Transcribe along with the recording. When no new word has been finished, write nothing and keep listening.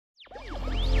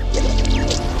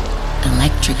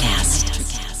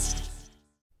NutraCast.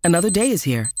 Another day is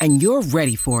here, and you're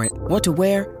ready for it. What to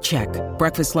wear? Check.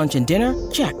 Breakfast, lunch, and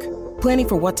dinner? Check. Planning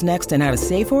for what's next and how to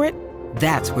save for it?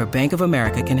 That's where Bank of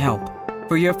America can help.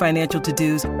 For your financial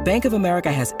to-dos, Bank of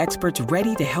America has experts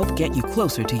ready to help get you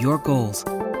closer to your goals.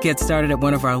 Get started at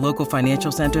one of our local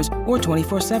financial centers or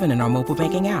 24/7 in our mobile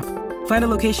banking app. Find a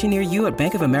location near you at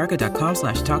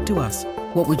bankofamerica.com/talktous.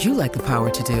 What would you like the power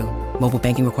to do? Mobile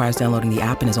banking requires downloading the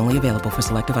app and is only available for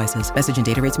select devices. Message and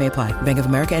data rates may apply. Bank of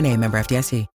America N.A., member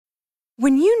FDIC.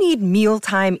 When you need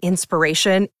mealtime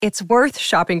inspiration, it's worth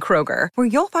shopping Kroger, where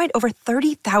you'll find over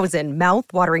 30,000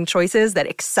 mouth-watering choices that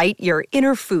excite your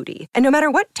inner foodie. And no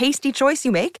matter what tasty choice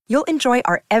you make, you'll enjoy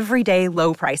our everyday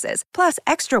low prices, plus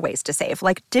extra ways to save,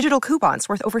 like digital coupons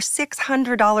worth over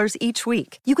 $600 each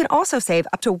week. You can also save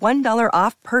up to $1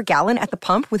 off per gallon at the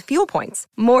pump with fuel points.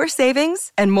 More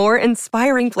savings and more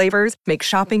inspiring flavors make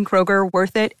shopping Kroger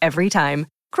worth it every time.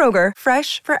 Kroger,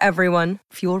 fresh for everyone.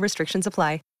 Fuel restrictions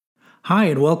apply. Hi,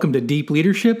 and welcome to Deep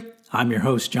Leadership. I'm your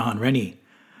host, John Rennie.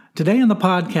 Today on the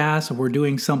podcast, we're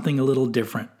doing something a little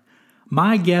different.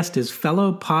 My guest is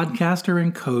fellow podcaster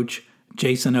and coach,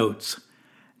 Jason Oates.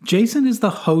 Jason is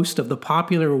the host of the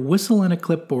popular Whistle and a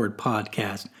Clipboard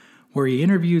podcast, where he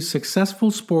interviews successful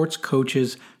sports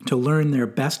coaches to learn their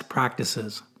best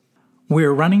practices.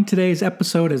 We're running today's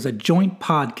episode as a joint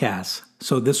podcast,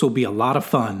 so this will be a lot of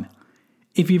fun.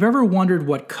 If you've ever wondered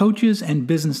what coaches and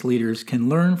business leaders can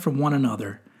learn from one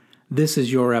another, this is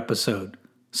your episode.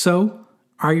 So,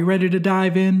 are you ready to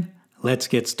dive in? Let's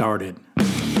get started.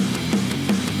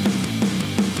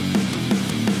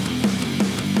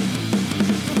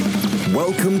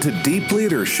 Welcome to Deep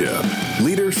Leadership.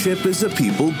 Leadership is a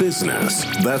people business.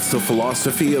 That's the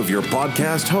philosophy of your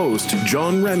podcast host,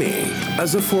 John Rennie.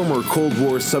 As a former Cold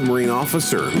War submarine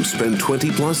officer who spent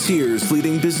 20 plus years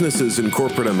leading businesses in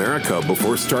corporate America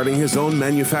before starting his own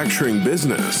manufacturing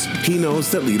business, he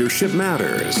knows that leadership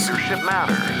matters.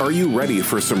 Are you ready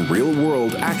for some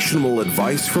real-world actionable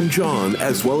advice from John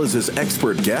as well as his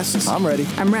expert guests? I'm ready.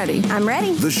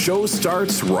 The show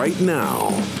starts right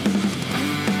now.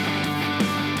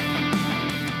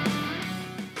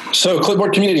 So,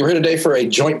 Clipboard community, we're here today for a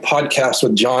joint podcast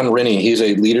with John Rennie. He's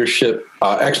a leadership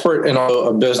expert and also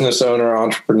a business owner,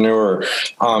 entrepreneur.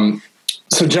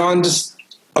 So, John,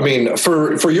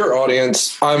 for your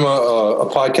audience, I'm a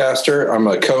podcaster. I'm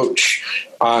a coach.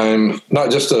 I'm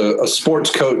not just a sports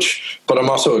coach, but I'm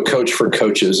also a coach for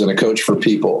coaches and a coach for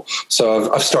people.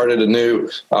 So I've started a new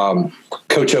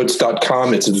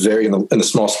CoachOates.com. It's very in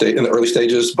the early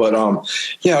stages, but I'm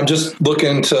just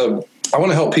looking to. I want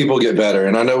to help people get better.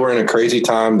 And I know we're in a crazy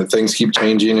time that things keep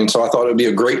changing. And so I thought it would be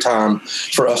a great time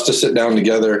for us to sit down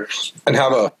together and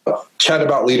have a chat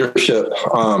about leadership,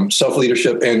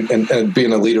 self-leadership, and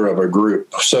being a leader of a group.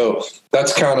 So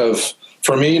that's kind of,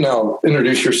 for me. Now,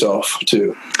 introduce yourself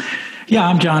too. Yeah,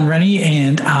 I'm John Rennie,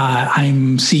 and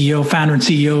I'm founder and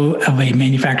CEO of a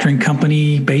manufacturing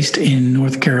company based in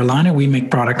North Carolina. We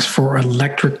make products for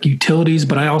electric utilities,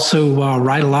 but I also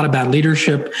write a lot about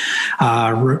leadership.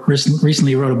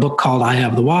 Recently wrote a book called I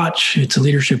Have the Watch. It's a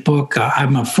leadership book.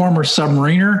 I'm a former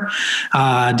submariner.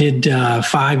 Did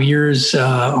 5 years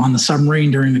on the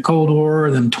submarine during the Cold War,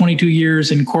 then 22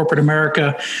 years in corporate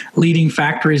America, leading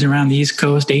factories around the East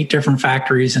Coast, 8 different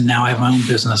factories, and now I have my own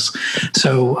business.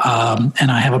 So,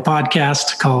 and I have a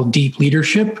podcast called Deep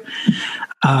Leadership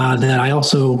that I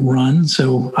also run.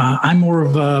 So I'm more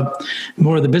of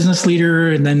the business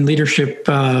leader and then leadership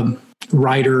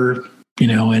writer,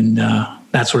 and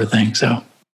that sort of thing. So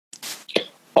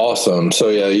awesome. So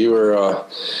yeah, you were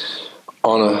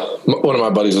one of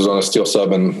my buddies was on a steel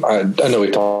sub, and I know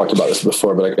we talked about this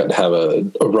before, but I got to have a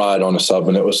ride on a sub,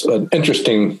 and it was an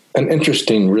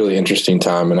really interesting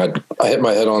time. And I hit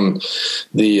my head on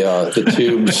the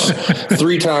tubes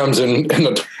 3 times in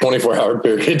a 24-hour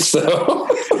period. So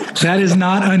that is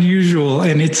not unusual,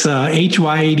 and it's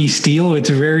HY80 steel. It's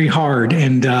very hard,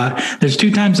 and there's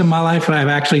 2 times in my life I've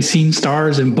actually seen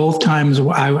stars, and both times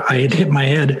I had hit my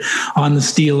head on the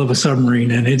steel of a submarine,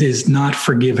 and it is not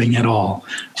forgiving at all.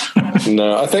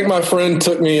 No, I think my friend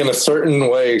took me in a certain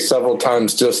way several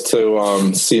times just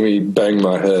to see me bang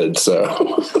my head. So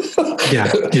yeah,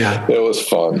 it was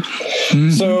fun.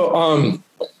 Mm-hmm. So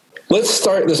let's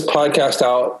start this podcast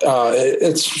out.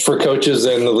 It's for coaches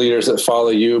and the leaders that follow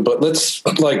you, but let's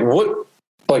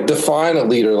define a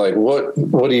leader.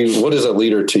 What is a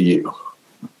leader to you?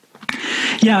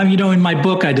 Yeah, in my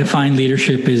book, I define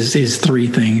leadership is three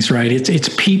things, right?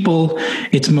 It's people,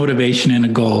 it's motivation, and a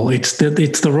goal. It's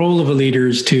the role of a leader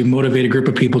is to motivate a group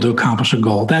of people to accomplish a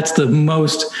goal. That's the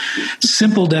most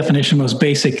simple definition, most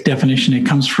basic definition. It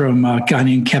comes from a guy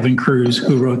named Kevin Kruse,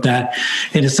 who wrote that,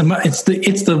 and it's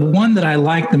the one that I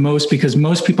like the most because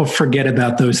most people forget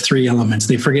about those three elements.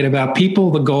 They forget about people,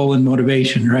 the goal, and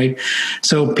motivation, right?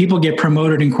 So people get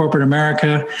promoted in corporate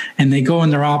America, and they go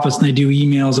in their office and they do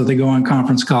emails or they go on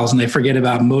conference calls and they forget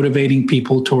about motivating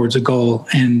people towards a goal.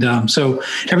 And so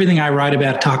everything I write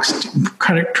about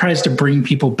tries to bring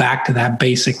people back to that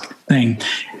basic thing.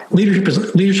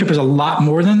 Leadership is a lot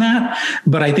more than that,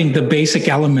 but I think the basic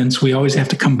elements we always have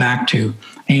to come back to.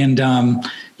 And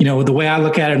the way I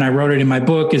look at it, and I wrote it in my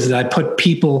book, is that I put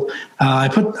people. I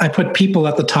put people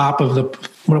at the top of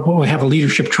what we have a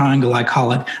leadership triangle, I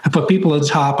call it. I put people at the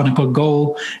top, and I put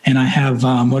goal, and I have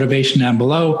motivation down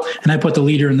below, and I put the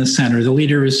leader in the center. The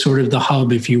leader is sort of the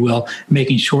hub, if you will,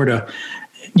 making sure to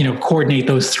coordinate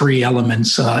those three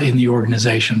elements in the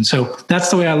organization. So that's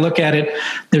the way I look at it.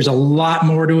 There's a lot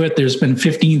more to it. There's been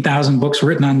 15,000 books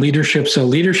written on leadership. So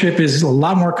leadership is a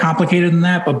lot more complicated than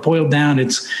that, but boiled down,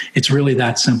 it's really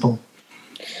that simple.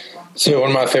 So one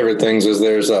of my favorite things is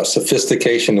there's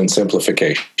sophistication and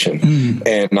simplification.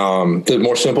 And the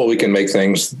more simple we can make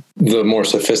things, the more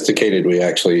sophisticated we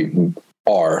actually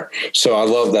are. So I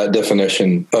love that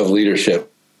definition of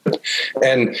leadership.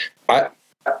 And I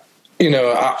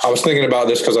was thinking about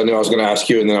this because I knew I was going to ask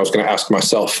you, and then I was going to ask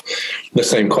myself the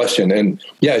same question. And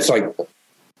yeah, it's like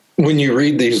when you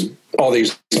read all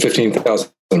these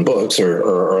 15,000 books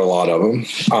or a lot of them,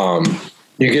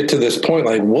 you get to this point,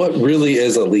 like, what really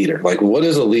is a leader? Like, what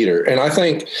is a leader? And I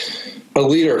think a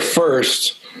leader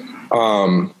first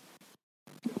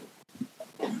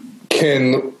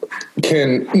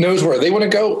knows where they want to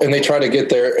go, and they try to get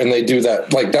there, and they do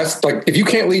that. Like, that's like, if you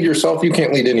can't lead yourself, you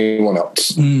can't lead anyone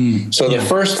else. So the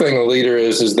first thing a leader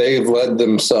is they've led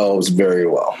themselves very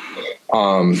well.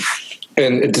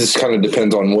 And it just kind of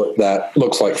depends on what that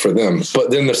looks like for them.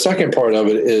 But then the second part of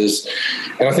it is,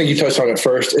 and I think you touched on it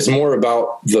first, it's more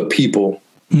about the people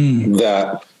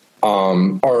that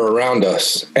are around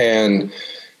us. And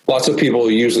lots of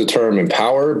people use the term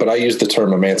empower, but I use the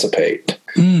term emancipate.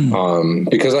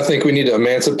 Because I think we need to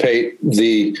emancipate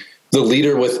the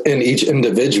leader within each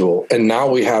individual. And now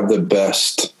we have the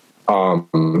best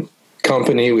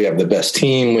company, we have the best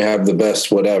team, we have the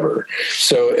best whatever.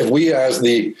 So if we as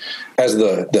the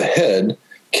head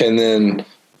can then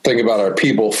think about our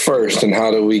people first, and how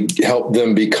do we help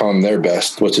them become their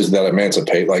best, which is that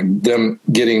emancipate, like them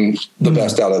getting the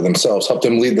best out of themselves, help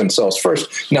them lead themselves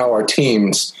first. Now our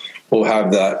teams will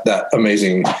have that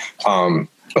amazing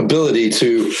ability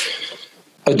to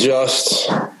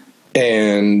adjust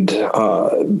and get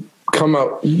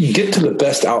to the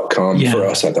best outcome for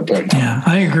us at the point. Yeah,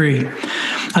 I agree.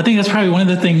 I think that's probably one of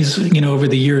the things, over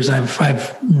the years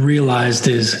I've realized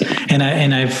is,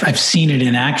 and I've seen it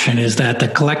in action, is that the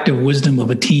collective wisdom of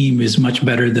a team is much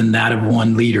better than that of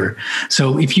one leader.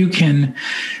 So if you can,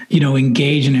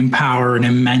 engage and empower and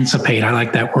emancipate, I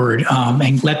like that word,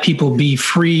 and let people be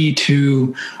free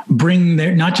to bring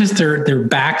not just their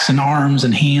backs and arms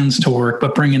and hands to work,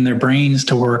 but bring in their brains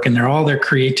to work, and all their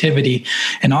creativity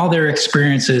and all their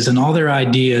experiences and all their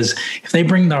ideas. If they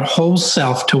bring their whole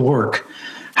self to work,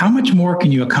 how much more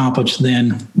can you accomplish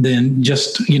than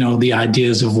just, the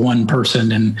ideas of one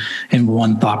person and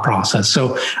one thought process?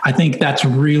 So I think that's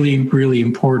really, really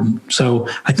important. So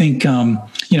I think,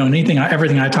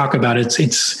 everything I talk about,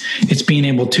 it's being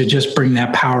able to just bring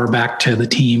that power back to the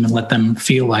team and let them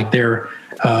feel like they're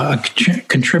a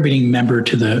contributing member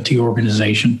to the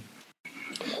organization.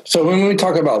 So when we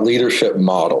talk about leadership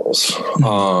models,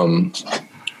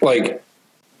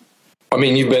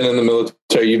 you've been in the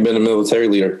military, you've been a military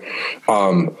leader.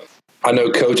 I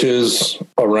know coaches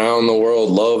around the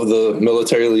world love the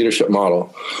military leadership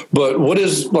model, but what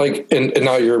is and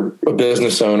now you're a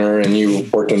business owner and you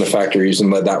worked in the factories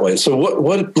and led that way. So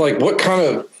what kind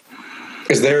of,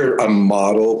 is there a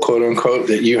model, quote unquote,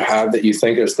 that you have that you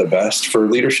think is the best for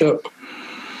leadership?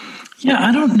 Yeah,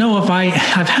 I don't know if I've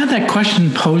had that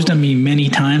question posed on me many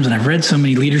times, and I've read so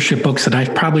many leadership books that I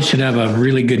probably should have a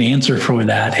really good answer for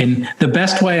that. And the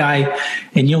best way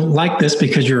and you'll like this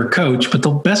because you're a coach, but the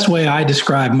best way I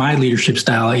describe my leadership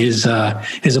style is a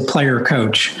player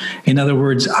coach. In other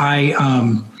words,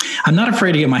 I'm not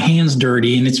afraid to get my hands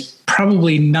dirty, and it's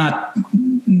probably not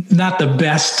the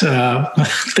best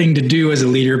thing to do as a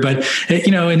leader, but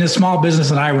in the small business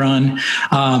that I run,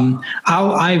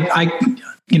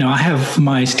 I have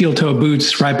my steel toe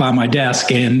boots right by my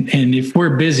desk, and if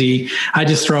we're busy, I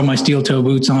just throw my steel toe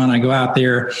boots on. I go out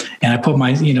there and I put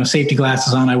my safety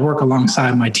glasses on. I work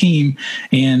alongside my team,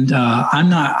 and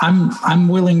I'm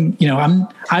willing.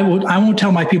 I won't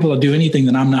tell my people to do anything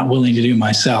that I'm not willing to do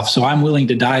myself. So I'm willing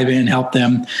to dive in, help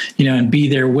them, and be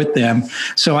there with them.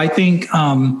 So I think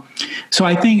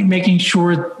making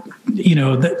sure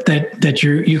that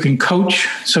you can coach,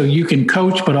 so you can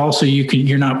coach, but also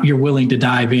you're willing to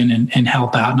dive in and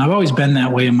help out. And I've always been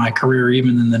that way in my career,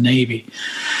 even in the Navy.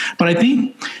 But I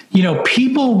think,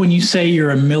 people, when you say you're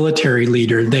a military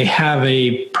leader, they have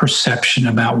a perception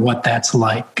about what that's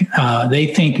like. They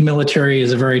think military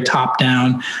is a very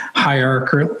top-down,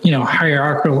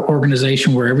 hierarchical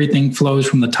organization where everything flows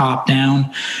from the top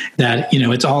down. That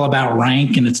it's all about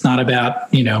rank, and it's not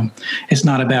about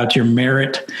your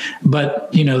merit.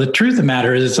 But the truth of the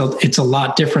matter is, it's a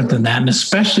lot different than that, and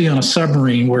especially on a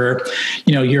submarine where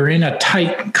you're in a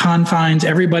tight confines.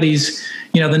 Everybody's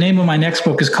the name of my next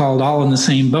book is called All in the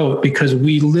Same Boat, because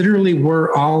we literally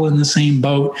were all in the same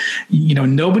boat.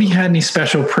 Nobody had any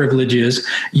special privileges.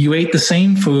 You ate the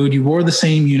same food. You wore the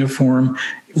same uniform.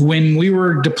 When we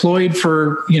were deployed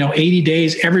for 80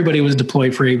 days, everybody was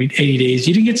deployed for 80 days.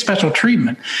 You didn't get special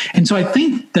treatment. And so I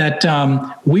think that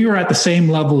we were at the same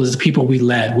level as the people we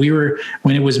led.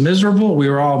 When it was miserable, we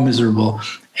were all miserable.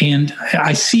 And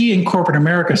I see in corporate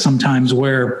America sometimes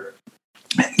where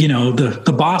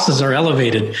the bosses are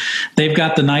elevated. They've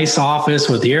got the nice office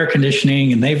with the air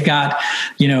conditioning, and they've got,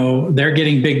 they're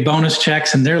getting big bonus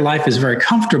checks, and their life is very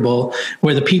comfortable,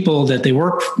 where the people that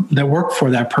work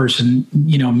for that person,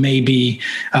 may be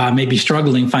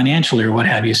struggling financially or what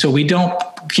have you. So we don't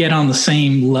get on the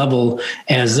same level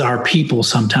as our people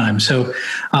sometimes. So,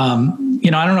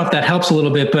 I don't know if that helps a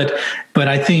little bit, but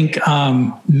I think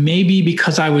maybe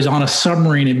because I was on a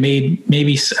submarine, it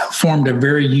maybe formed a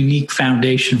very unique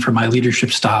foundation for my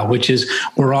leadership style, which is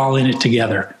we're all in it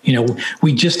together.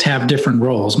 We just have different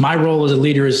roles. My role as a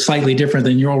leader is slightly different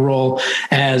than your role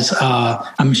as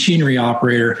a machinery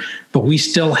operator, but we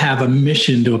still have a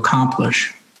mission to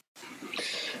accomplish.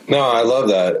 No, I love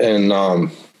that. And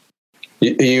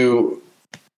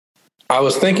I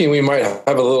was thinking we might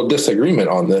have a little disagreement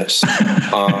on this.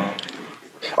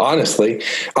 Honestly,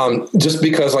 just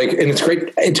because and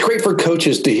it's great for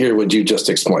coaches to hear what you just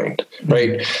explained,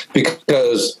 right?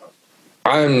 Because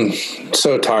I'm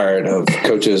so tired of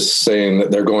coaches saying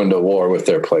that they're going to war with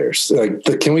their players.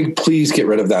 Can we please get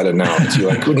rid of that analogy?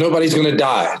 Nobody's going to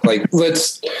die.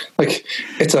 It's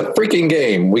a freaking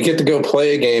game. We get to go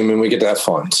play a game and we get to have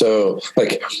fun. So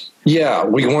yeah,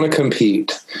 we want to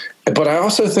compete. But I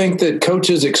also think that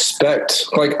coaches expect,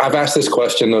 I've asked this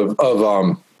question of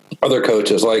other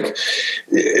coaches,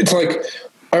 it's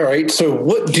all right, so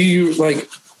what do you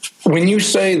when you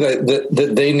say that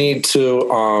they need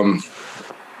to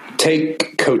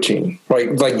take coaching,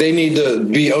 right? They need to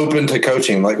be open to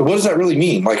coaching. What does that really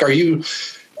mean? I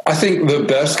think the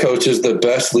best coaches, the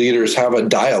best leaders have a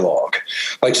dialogue.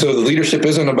 So the leadership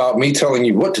isn't about me telling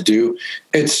you what to do.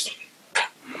 It's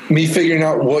me figuring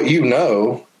out what you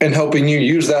know and helping you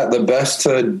use that the best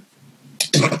to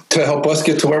help us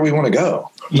get to where we want to go.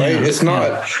 Right. Yeah, it's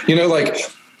not,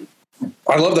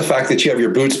 I love the fact that you have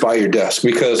your boots by your desk,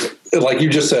 because like you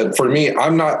just said, for me,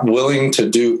 I'm not willing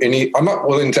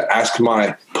to ask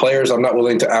my players. I'm not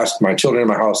willing to ask my children in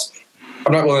my house.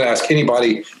 I'm not willing to ask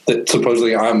anybody that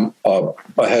supposedly I'm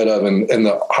ahead of in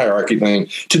the hierarchy thing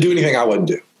to do anything I wouldn't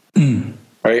do. Mm.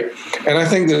 Right. And I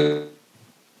think that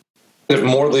if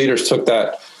more leaders took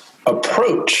that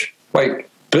approach,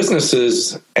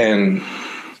 businesses and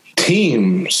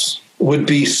teams would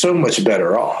be so much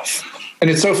better off. And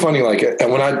it's so funny,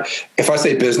 if I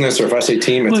say business or if I say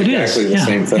team, it's exactly the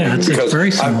same thing. Yeah, it's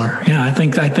very similar. I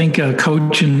think a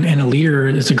coach and a leader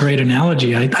is a great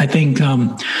analogy. I think,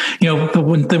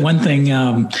 the one thing,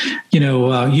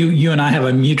 you and I have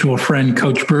a mutual friend,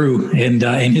 Coach Brew, and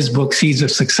in his book, Seeds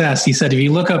of Success, he said, if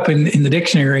you look up in the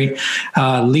dictionary,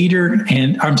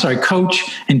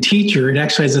 coach and teacher, it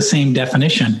actually has the same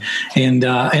definition. And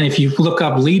if you look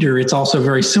up leader, it's also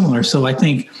very similar. So I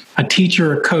think a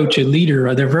teacher, a coach, a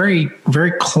leader, they're very,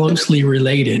 very closely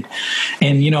related.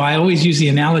 And, I always use the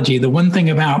analogy, the one thing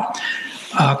about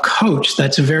a coach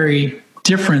that's very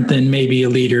different than maybe a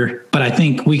leader, but I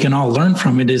think we can all learn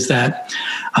from it, is that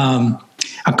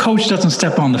a coach doesn't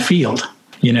step on the field.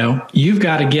 You know, you've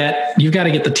got to get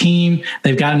the team.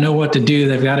 They've got to know what to do.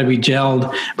 They've got to be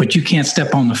gelled, but you can't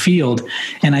step on the field.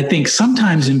 And I think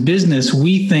sometimes in business,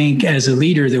 we think as a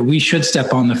leader that we should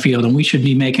step on the field and we should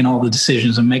be making all the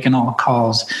decisions and making all the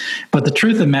calls. But the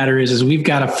truth of the matter is we've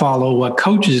got to follow what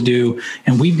coaches do,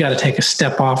 and we've got to take a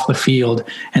step off the field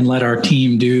and let our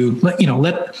team do,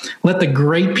 let the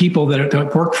great people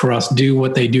that work for us do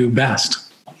what they do best.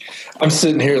 I'm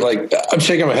sitting here like I'm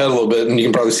shaking my head a little bit, and you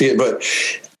can probably see it, but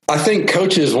I think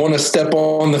coaches want to step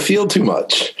on the field too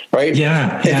much, right?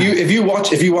 Yeah. If you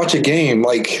watch a game,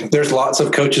 like there's lots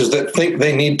of coaches that think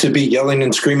they need to be yelling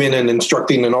and screaming and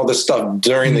instructing and all this stuff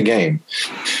during the game.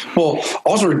 Well,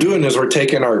 all we're doing is we're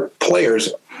taking our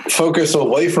players' focus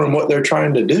away from what they're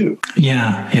trying to do.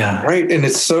 Yeah. Right. And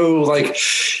it's so like,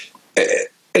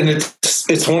 and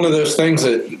it's one of those things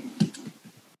that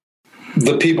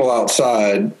the people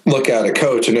outside look at a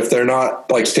coach, and if they're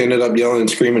not like standing up, yelling and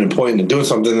screaming and pointing and doing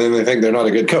something, then they think they're not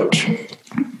a good coach,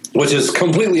 which is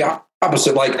completely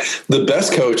opposite. Like the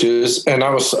best coaches, and I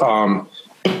was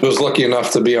lucky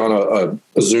enough to be on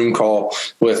a Zoom call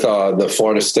with the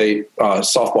Florida State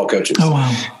softball coaches. Oh,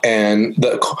 wow. And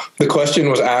the question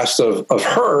was asked of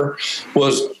her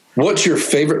was, what's your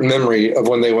favorite memory of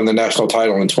when they won the national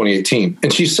title in 2018?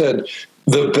 And she said,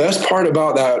 the best part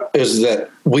about that is that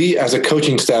we as a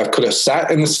coaching staff could have sat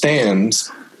in the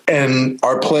stands and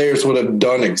our players would have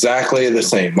done exactly the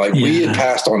same. Like we had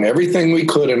passed on everything we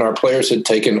could and our players had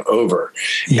taken over.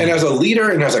 Yeah. And as a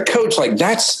leader and as a coach, like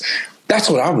that's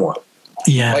what I want.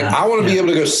 Yeah. Like I want to be able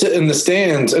to go sit in the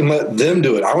stands and let them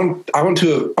do it. I want to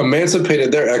have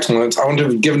emancipated their excellence. I want to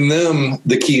have given them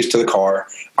the keys to the car.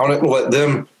 I want to let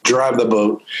them drive the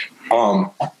boat.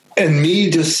 And me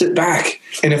just sit back.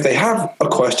 And if they have a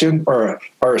question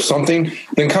or something,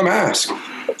 then come ask.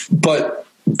 But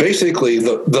basically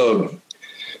the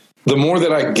more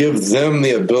that I give them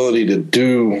the ability to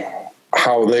do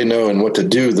how they know and what to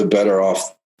do, the better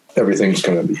off everything's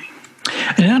going to be.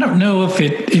 And I don't know if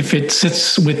it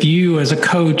sits with you as a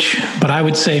coach, but I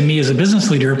would say me as a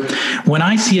business leader, when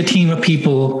I see a team of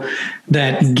people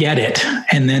that get it,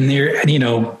 and then they're,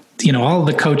 all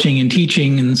the coaching and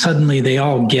teaching, and suddenly they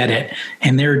all get it,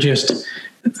 and they're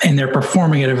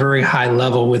performing at a very high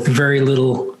level with very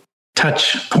little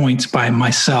touch points by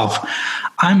myself.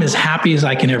 I'm as happy as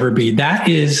I can ever be. That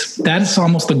is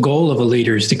almost the goal of a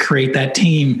leader, is to create that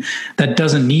team that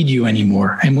doesn't need you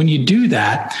anymore. And when you do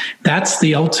that, that's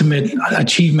the ultimate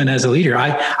achievement as a leader. I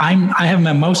have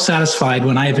been most satisfied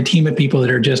when I have a team of people that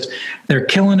are they're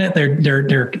killing it.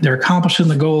 They're accomplishing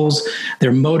the goals.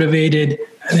 They're motivated.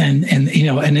 And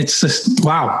it's just,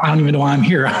 wow, I don't even know why I'm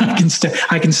here.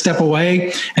 I can step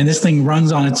away and this thing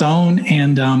runs on its own.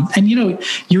 And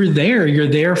you're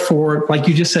there for, like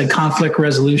you just said, conflict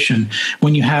resolution.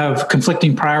 When you have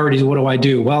conflicting priorities, what do I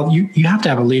do? Well, you have to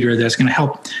have a leader that's going to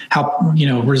help,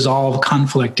 resolve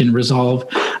conflict and resolve,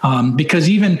 because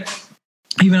even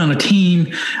on a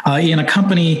team, in a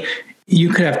company, you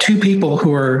could have two people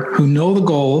who know the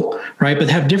goal, right, but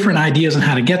have different ideas on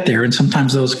how to get there. And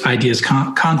sometimes those ideas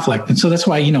conflict. And so that's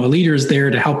why, a leader is there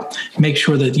to help make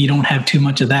sure that you don't have too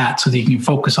much of that, so that you can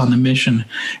focus on the mission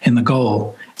and the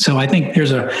goal. So I think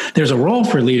there's a role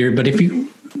for a leader, but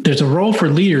there's a role for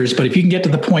leaders, but if you can get to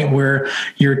the point where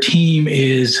your team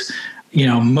is,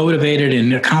 motivated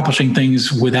and accomplishing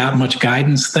things without much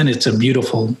guidance, then it's a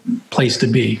beautiful place to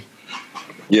be.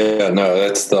 Yeah, no,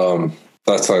 that's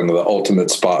kind of the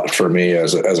ultimate spot for me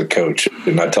as a coach.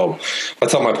 And I tell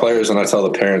my players, and I tell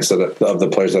the parents of the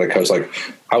players that I coach, like,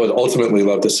 I would ultimately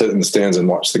love to sit in the stands and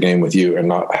watch the game with you and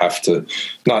not have to,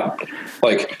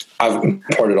 I've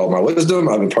imparted all my wisdom.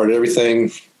 I've imparted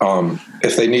everything.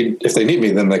 If they need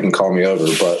me, then they can call me over.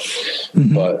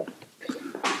 But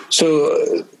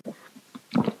so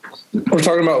we're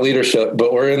talking about leadership,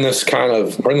 but we're in this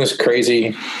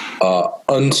crazy,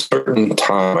 uncertain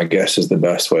time, I guess is the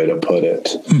best way to put it,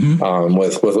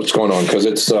 with what's going on. Cause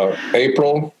it's,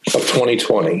 April of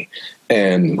 2020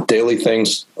 and daily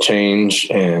things change.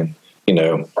 And,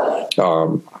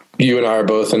 you and I are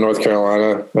both in North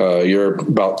Carolina. You're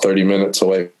about 30 minutes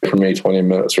away from me, 20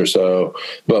 minutes or so,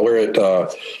 but we're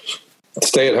at,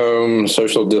 stay at home,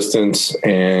 social distance,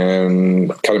 and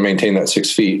kind of maintain that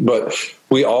 6 feet. But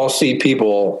we all see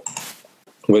people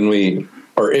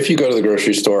if you go to the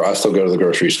grocery store, I still go to the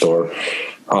grocery store.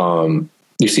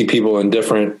 You see people in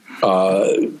different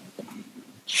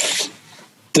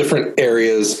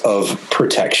areas of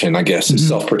protection, I guess,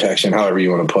 self-protection, however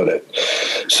you want to put it.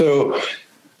 So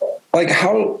like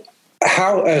how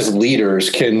as leaders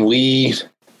can we,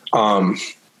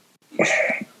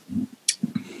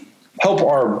 help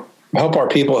our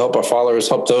people, help our followers,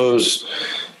 help those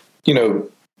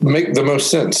make the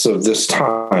most sense of this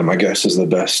time, I guess is the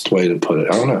best way to put it.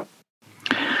 I don't know.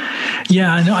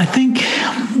 Yeah, no, I think,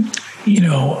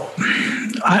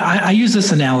 I use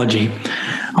this analogy.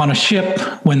 On a ship,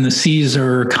 when the seas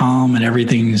are calm and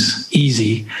everything's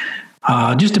easy,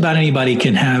 just about anybody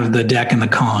can have the deck and the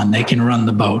con. They can run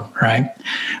the boat, right?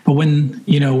 But when,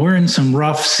 we're in some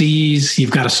rough seas,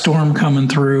 you've got a storm coming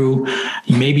through,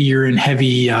 maybe you're in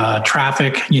heavy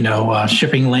traffic,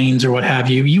 shipping lanes or what have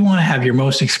you. You want to have your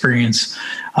most experienced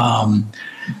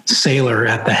sailor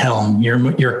at the helm.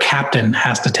 Your captain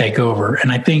has to take over.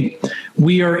 And I think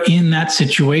we are in that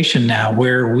situation now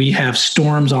where we have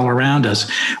storms all around us.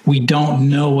 We don't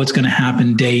know what's going to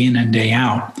happen day in and day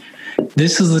out.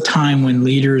 This is the time when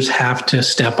leaders have to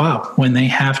step up, when they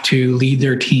have to lead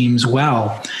their teams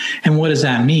well. And what does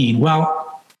that mean? Well,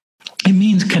 it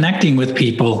means connecting with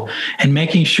people and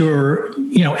making sure,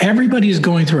 everybody is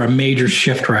going through a major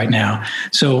shift right now.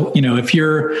 So, if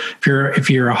you're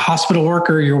a hospital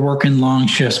worker, you're working long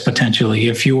shifts potentially.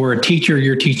 If you're a teacher,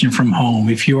 you're teaching from home.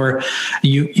 If you're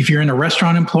in a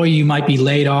restaurant employee, you might be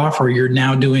laid off, or you're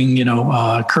now doing,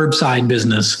 curbside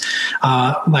business.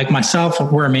 Like myself,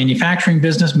 we're a manufacturing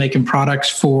business making products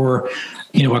for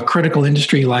a critical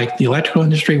industry like the electrical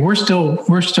industry. We're still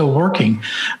working,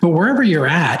 but wherever you're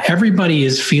at, everybody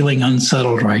is feeling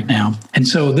unsettled right now. And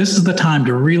so this is the time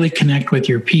to really connect with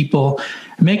your people,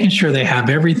 making sure they have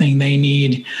everything they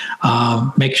need.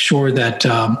 Make sure that,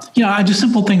 just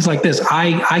simple things like this.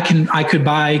 I could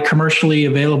buy commercially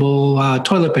available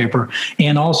toilet paper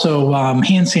and also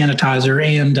hand sanitizer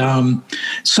and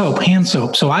hand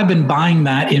soap. So I've been buying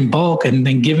that in bulk and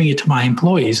then giving it to my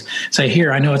employees. Say,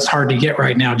 here, I know it's hard to get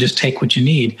right now. Just take what you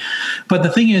need. But the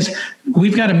thing is,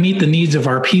 we've got to meet the needs of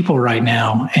our people right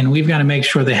now, and we've got to make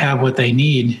sure they have what they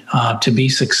need to be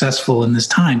successful in this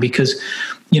time, because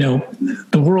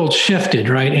the world shifted,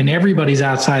 right? And everybody's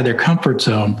outside their comfort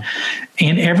zone,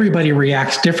 and everybody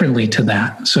reacts differently to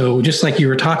that. So just like you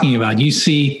were talking about, you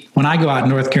see, when I go out in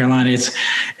North Carolina, it's,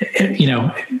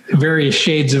 various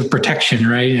shades of protection,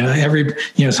 right?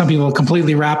 Some people are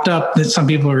completely wrapped up, some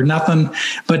people are nothing.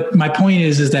 But my point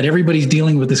is that everybody's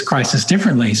dealing with this crisis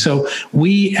differently. So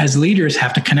we as leaders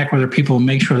have to connect with our people and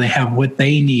make sure they have what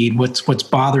they need, what's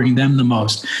bothering them the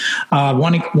most.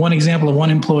 One example of one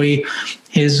employee,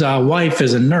 his wife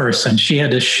is a nurse, and she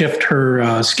had to shift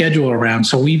her schedule around.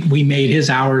 So we made his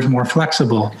hours more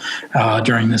flexible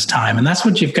during this time. And that's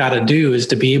what you've got to do, is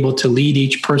to be able to lead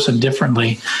each person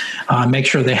differently, make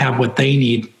sure they have what they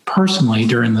need personally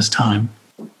during this time.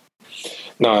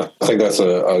 No, I think that's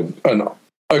a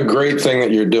great thing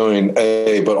that you're doing,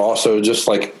 but also just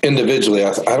like individually,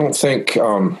 I don't think...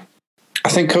 I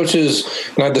think coaches,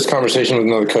 and I had this conversation with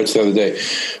another coach the other day,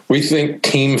 we think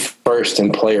team first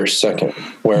and player second.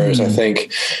 Whereas I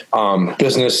think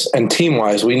business and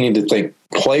team-wise, we need to think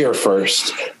player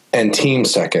first and team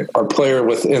second, or player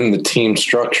within the team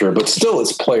structure, but still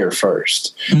it's player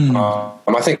first.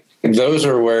 I think those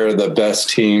are where the best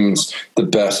teams, the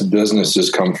best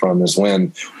businesses come from, is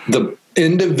when the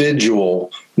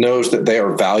individual knows that they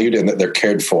are valued and that they're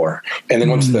cared for. And then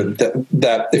once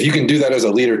that if you can do that as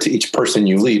a leader to each person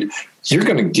you lead, you're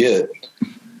going to get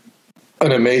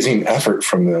an amazing effort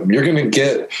from them. You're going to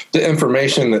get the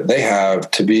information that they have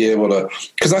to be able to,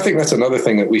 because I think that's another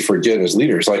thing that we forget as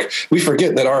leaders. Like, we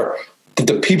forget that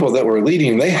the people that we're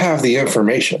leading, they have the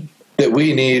information that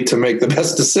we need to make the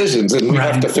best decisions. And we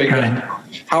have to figure out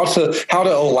how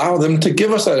to allow them to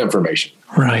give us that information.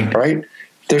 Right.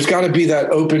 There's got to be that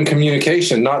open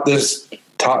communication, not this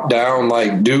top down,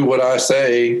 like, do what I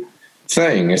say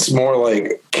thing. It's more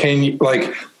like,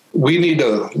 we need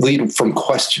to lead from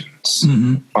questions,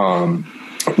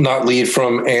 not lead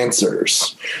from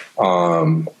answers.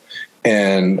 And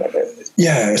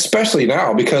especially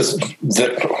now, because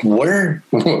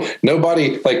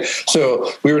nobody, like, so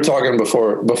we were talking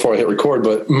before I hit record,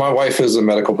 but my wife is a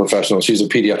medical professional. She's a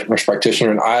pediatric nurse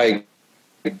practitioner, and I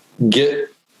get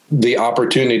the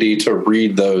opportunity to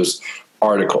read those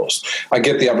articles. I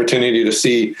get the opportunity to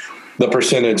see the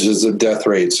percentages of death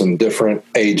rates in different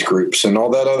age groups and all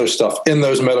that other stuff in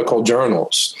those medical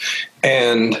journals.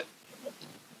 And,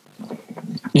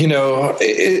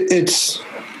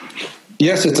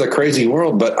 it's a crazy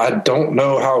world, but I don't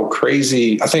know how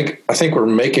crazy. I think we're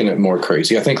making it more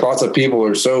crazy. I think lots of people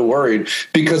are so worried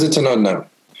because it's an unknown,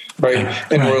 right?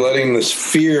 And we're letting this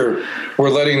fear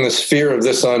of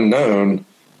this unknown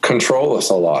control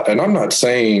us a lot. And I'm not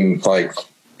saying like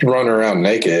run around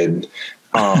naked,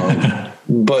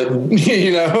 but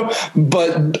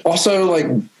but also like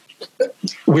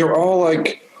we're all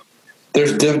like,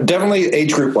 there's definitely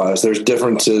age group wise, there's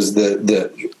differences that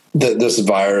this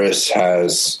virus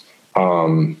has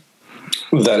that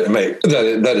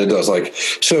it does. Like,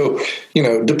 so,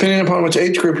 depending upon which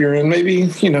age group you're in, maybe,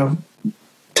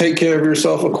 take care of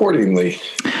yourself accordingly.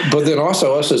 But then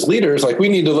also us as leaders, like, we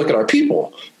need to look at our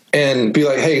people and be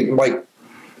like, hey, like,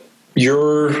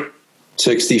 you're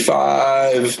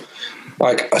 65,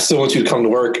 like, I still want you to come to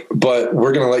work, but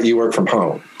we're going to let you work from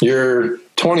home. You're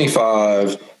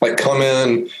 25, like, come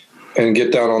in and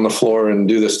get down on the floor and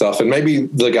do this stuff. And maybe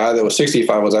the guy that was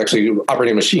 65 was actually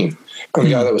operating a machine, and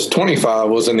the guy that was 25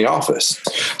 was in the office.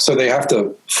 So they have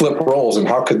to flip roles. And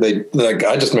how could they, like,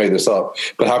 I just made this up,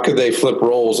 but how could they flip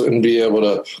roles and be able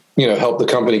to, help the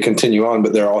company continue on,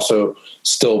 but they're also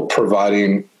still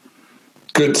providing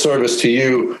good service to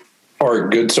you, or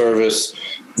good service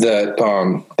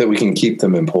that we can keep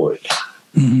them employed.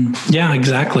 Mm-hmm. Yeah,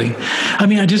 exactly. I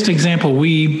mean, just example,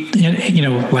 we,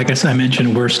 like I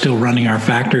mentioned, we're still running our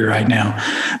factory right now,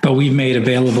 but we've made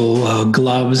available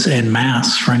gloves and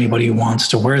masks for anybody who wants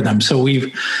to wear them. So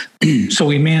we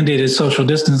mandated social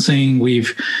distancing.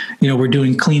 We're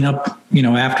doing cleanup,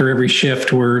 after every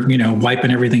shift, we're,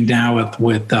 wiping everything down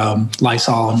with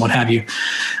Lysol and what have you.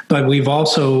 But we've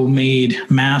also made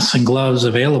masks and gloves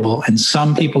available, and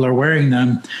some people are wearing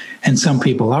them and some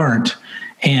people aren't.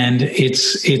 And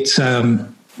it's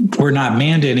we're not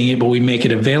mandating it, but we make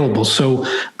it available. So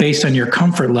based on your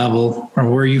comfort level or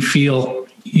where you feel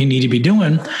you need to be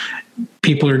doing,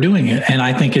 people are doing it. And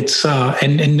I think it's,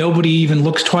 and nobody even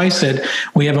looks twice at,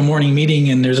 we have a morning meeting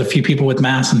and there's a few people with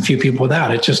masks and a few people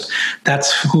without. It's just,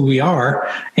 that's who we are.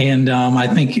 And I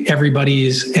think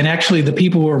and actually the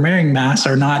people who are wearing masks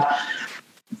are not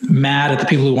mad at the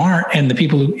people who aren't, and the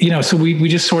people who, so we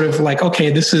just sort of like,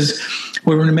 okay,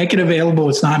 we're going to make it available.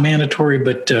 It's not mandatory,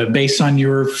 but based on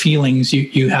your feelings,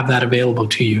 you have that available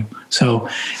to you. So,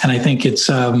 and I think it's,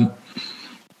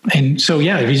 and so,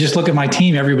 yeah, if you just look at my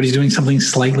team, everybody's doing something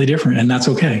slightly different, and that's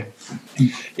okay.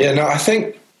 Yeah, no, I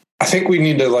think we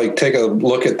need to like take a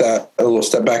look at that, a little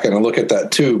step back and a look at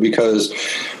that too, because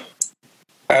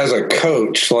as a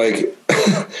coach, like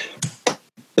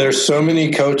there's so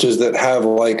many coaches that have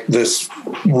like this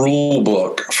rule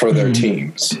book for their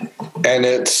teams, and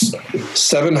it's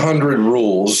 700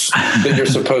 rules that you're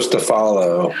supposed to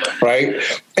follow. Right.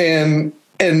 And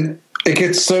it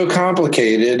gets so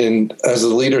complicated. And as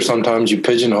a leader, sometimes you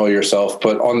pigeonhole yourself,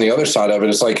 but on the other side of it,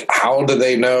 it's like, how do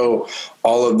they know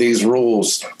all of these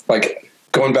rules? Like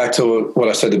going back to what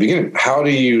I said at the beginning, how do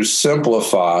you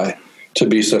simplify to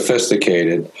be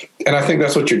sophisticated? And I think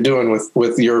that's what you're doing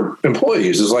with your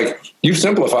employees, is like, you've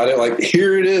simplified it. Like,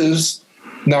 here it is.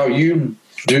 Now you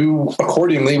do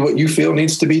accordingly what you feel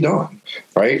needs to be done,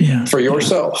 right? Yeah. For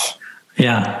yourself.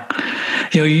 Yeah.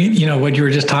 What you were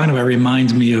just talking about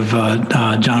reminds me of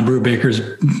John Brubaker's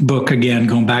book, again,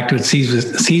 going back to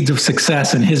Seeds of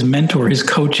Success, and his mentor, his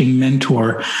coaching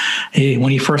mentor, when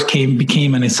he first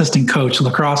became an assistant coach,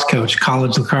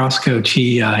 college lacrosse coach,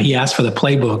 he asked for the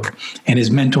playbook, and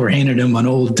his mentor handed him an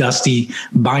old dusty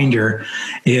binder,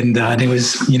 and it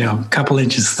was, a couple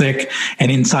inches thick,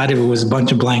 and inside of it was a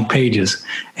bunch of blank pages.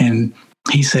 And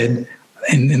he said,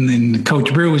 and then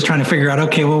Coach Brew was trying to figure out,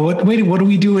 okay, well, what do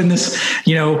we do in this?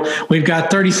 We've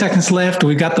got 30 seconds left.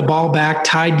 We've got the ball back,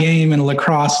 tied game in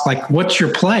lacrosse. Like, what's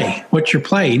your play?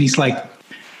 And he's like,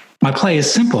 my play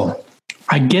is simple.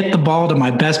 I get the ball to my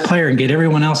best player and get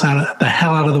everyone else out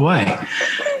of the way.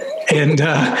 And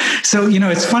so,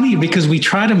 it's funny because we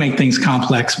try to make things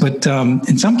complex, but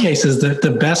in some cases,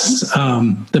 the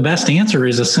best answer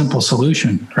is a simple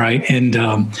solution, right? And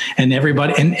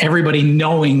everybody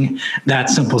knowing that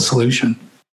simple solution.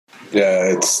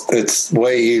 Yeah, it's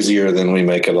way easier than we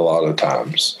make it a lot of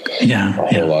times. Yeah,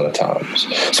 a whole lot of times.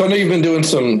 So I know you've been doing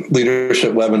some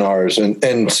leadership webinars,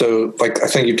 and so like I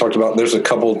think you talked about, there's a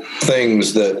couple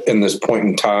things that in this point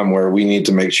in time where we need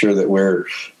to make sure that we're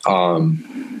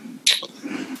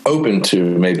open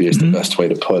to, maybe is the best way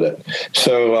to put it.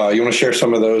 So you want to share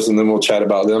some of those, and then we'll chat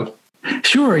about them?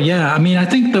 Sure. Yeah. I mean, I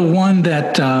think the one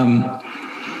that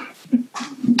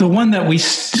we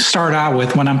start out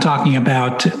with when I'm talking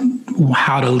about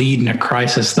how to lead in a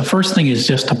crisis, the first thing is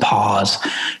just to pause,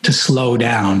 to slow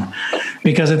down.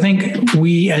 Because I think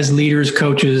we as leaders,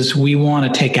 coaches, we want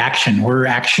to take action. We're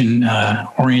action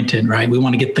oriented, right? We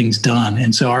want to get things done.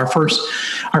 And so our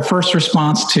first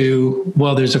response to,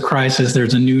 well, there's a crisis,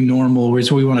 there's a new normal,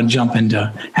 is we want to jump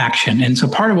into action. And so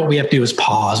part of what we have to do is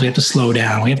pause. We have to slow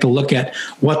down. We have to look at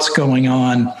what's going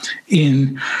on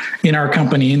in our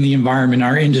company, in the environment,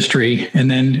 our industry, and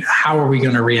then how are we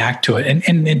going to react to it?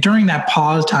 And during that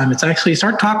pause time, it's actually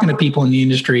start talking to people in the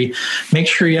industry. Make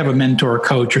sure you have a mentor,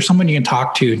 coach, or someone you can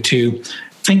talk to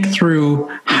think through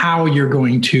how you're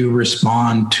going to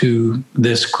respond to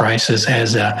this crisis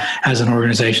as an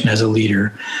organization, as a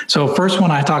leader. So first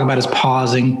one I talk about is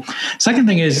pausing. Second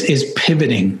thing is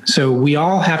pivoting. So we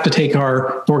all have to take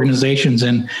our organizations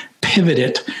and pivot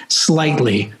it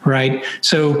slightly, right?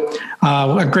 So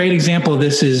a great example of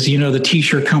this is, the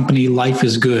T-shirt company Life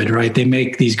is Good, right? They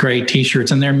make these great T-shirts,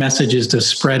 and their message is to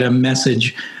spread a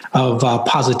message of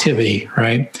positivity,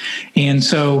 right? And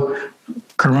so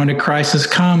Corona crisis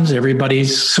comes,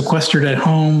 everybody's sequestered at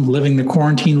home, living the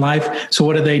quarantine life. So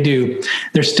what do?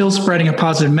 They're still spreading a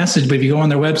positive message, but if you go on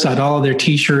their website, all of their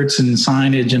T-shirts and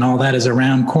signage and all that is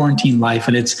around quarantine life.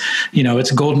 And it's,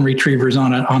 it's golden retrievers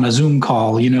on a Zoom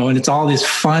call, and it's all this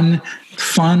fun,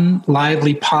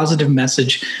 lively, positive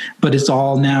message, but it's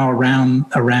all now around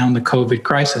the COVID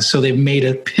crisis. So they've made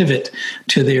a pivot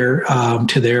to their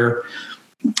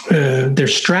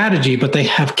strategy, but they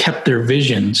have kept their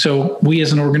vision. So we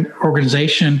as an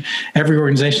organization, every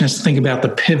organization has to think about the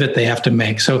pivot they have to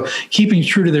make. So keeping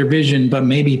true to their vision, but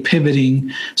maybe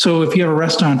pivoting. So if you have a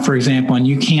restaurant, for example, and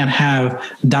you can't have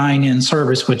dine-in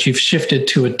service, but you've shifted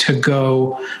to a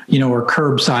to-go, or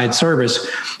curbside service,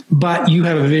 but you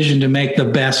have a vision to make the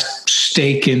best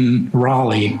steak in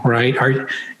Raleigh, right?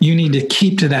 You need to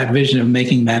keep to that vision of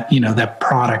making that, that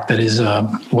product that is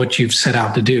what you've set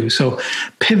out to do. So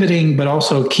pivoting, but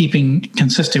also keeping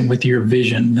consistent with your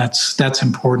vision. That's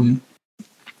important.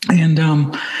 And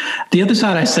the other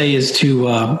side I say is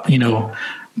to,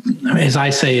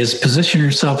 is position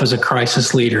yourself as a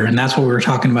crisis leader. And that's what we were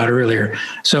talking about earlier.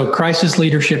 So crisis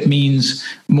leadership means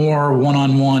more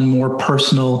one-on-one, more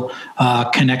personal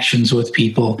connections with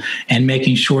people, and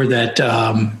making sure that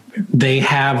they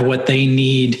have what they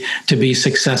need to be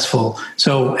successful.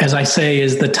 So as I say,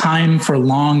 is the time for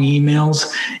long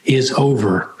emails is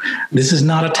over. This is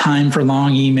not a time for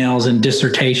long emails and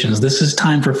dissertations. This is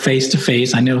time for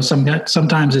face-to-face. I know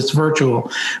sometimes it's virtual,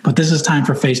 but this is time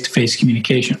for face-to-face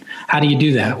communication. How do you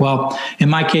do that? Well, in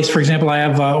my case, for example, I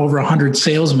have over 100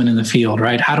 salesmen in the field,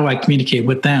 right? How do I communicate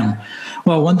with them?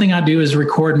 Well, one thing I do is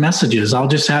record messages. I'll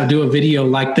just do a video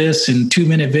like this, in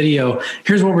 2-minute video.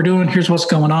 Here's what we're doing. Here's what's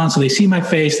going on. So they see my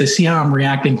face. They see how I'm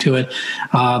reacting to it,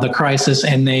 the crisis,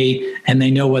 and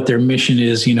they know what their mission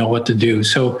is, what to do.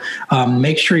 So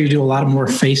make sure you do a lot more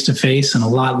face-to-face and a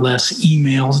lot less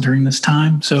emails during this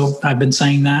time. So I've been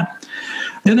saying that.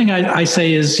 The other thing I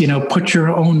say is, put your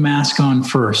own mask on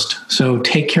first. So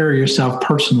take care of yourself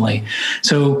personally.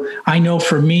 So I know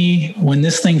for me, when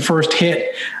this thing first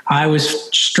hit, I was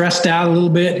stressed out a little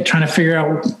bit, trying to figure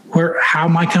out how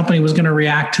my company was going to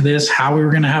react to this, how we were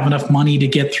going to have enough money to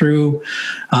get through.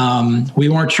 We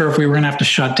weren't sure if we were going to have to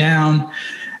shut down.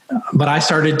 But I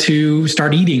started to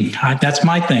eating. That's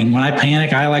my thing. When I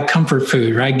panic, I like comfort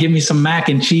food, right? Give me some mac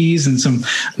and cheese and some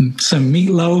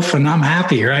meatloaf and I'm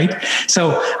happy, right?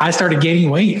 So I started gaining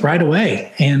weight right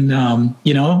away. And,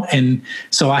 and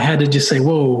so I had to just say,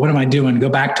 whoa, what am I doing? Go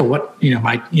back to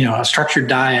a structured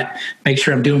diet, make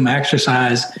sure I'm doing my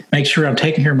exercise, make sure I'm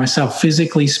taking care of myself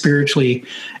physically, spiritually,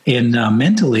 and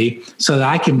mentally, so that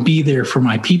I can be there for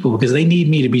my people, because they need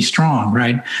me to be strong,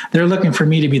 right? They're looking for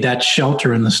me to be that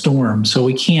shelter in the storm. So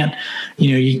we can't,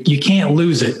 you can't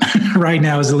lose it right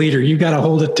now as a leader. You've got to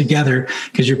hold it together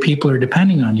because your people are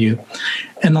depending on you.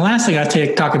 And the last thing I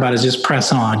talk about is just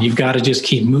press on. You've got to just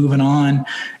keep moving on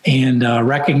and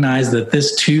recognize that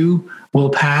this too will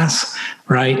pass,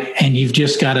 right? And you've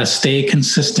just got to stay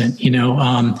consistent.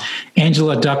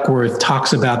 Angela Duckworth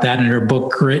talks about that in her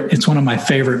book, Grit. It's one of my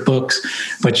favorite books,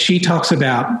 but she talks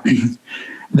about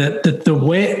the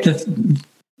way that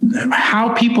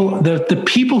how the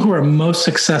people who are most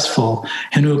successful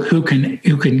and who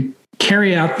can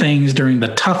carry out things during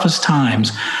the toughest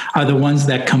times are the ones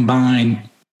that combine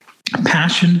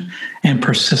passion and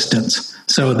persistence.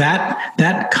 So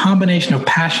that combination of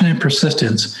passion and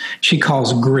persistence, she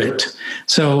calls grit.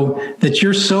 So that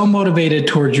you're so motivated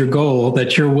towards your goal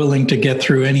that you're willing to get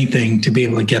through anything to be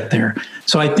able to get there.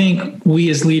 So I think we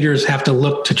as leaders have to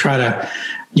look to try to,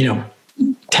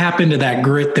 tap into that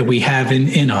grit that we have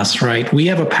in us, right? We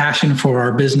have a passion for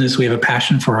our business. We have a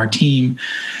passion for our team.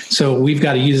 So we've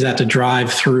got to use that to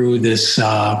drive through this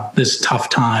tough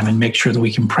time and make sure that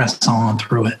we can press on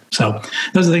through it. So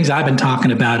those are the things I've been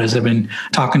talking about as I've been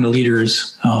talking to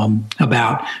leaders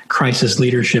about crisis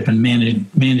leadership and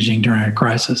managing during a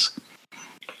crisis.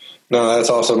 No, that's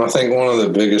awesome. I think one of the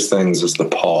biggest things is the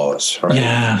pause, right?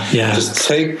 Yeah. Just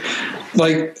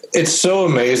it's so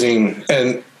amazing.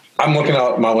 And I'm looking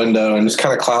out my window and it's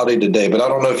kind of cloudy today, but I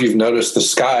don't know if you've noticed the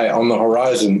sky on the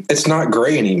horizon. It's not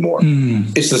gray anymore.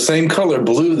 It's the same color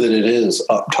blue that it is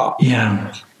up top.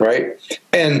 Yeah. Right.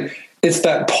 And it's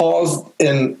that pause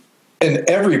in and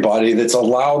everybody that's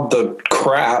allowed the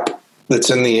crap that's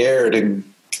in the air to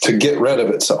get rid of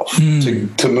itself,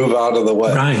 to move out of the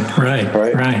way.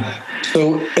 Right.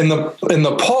 So in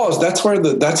the pause, that's where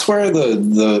the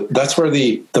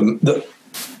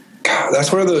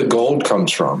gold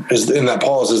comes from. Is in that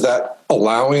pause, is that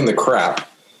allowing the crap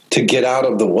to get out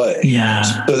of the way. Yeah.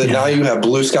 So that now you have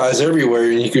blue skies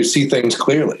everywhere and you can see things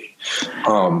clearly.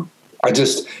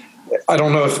 I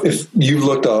don't know if you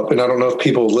looked up, and I don't know if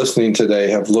people listening today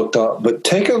have looked up, but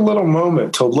take a little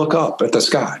moment to look up at the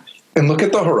sky and look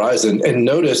at the horizon and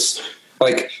notice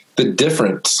like the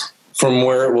difference from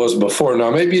where it was before.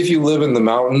 Now, maybe if you live in the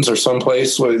mountains or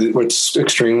someplace where it's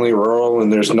extremely rural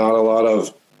and there's not a lot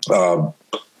of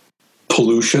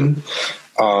pollution,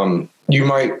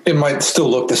 it might still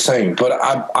look the same, but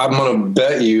I'm going to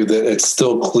bet you that it's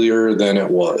still clearer than it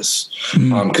was.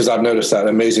 Cause I've noticed that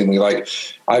amazingly. Like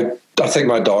I take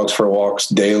my dogs for walks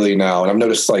daily now. And I've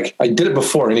noticed, like, I did it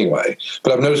before anyway,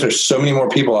 but I've noticed there's so many more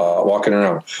people out walking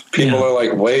around. People are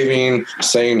like waving,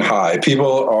 saying hi.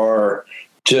 People are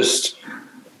just,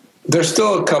 there's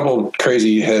still a couple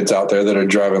crazy heads out there that are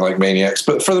driving like maniacs,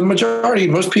 but for the majority,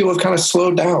 most people have kind of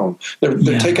slowed down. They're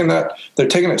taking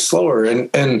it slower.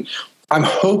 And I'm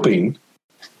hoping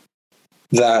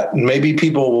that maybe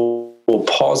people will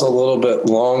pause a little bit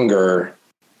longer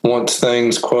once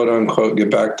things, quote unquote, get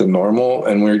back to normal,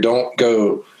 and we don't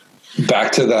go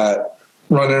back to that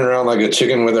running around like a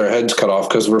chicken with our heads cut off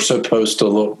because we're supposed to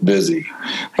look busy.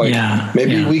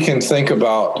 Maybe we can think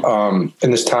about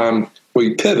in this time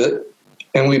we pivot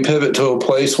to a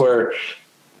place where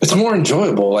it's more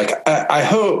enjoyable. Like I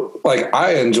hope, like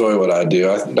I enjoy what I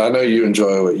do. I know you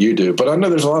enjoy what you do, but I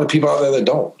know there's a lot of people out there that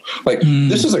don't. Like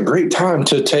this is a great time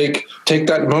to take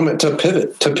that moment to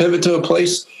pivot to a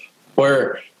place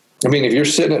where, I mean, if you're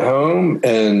sitting at home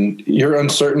and you're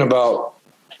uncertain about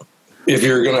if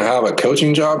you're going to have a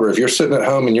coaching job, or if you're sitting at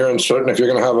home and you're uncertain if you're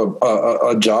going to have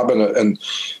a job in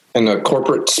a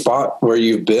corporate spot where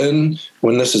you've been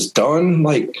when this is done,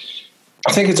 like,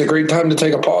 I think it's a great time to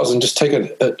take a pause and just take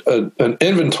an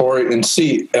inventory and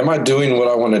see, am I doing what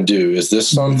I want to do? Is this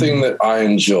something that I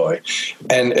enjoy?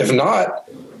 And if not,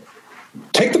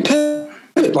 take the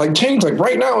pivot, like change, like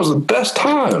right now is the best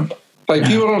time. Like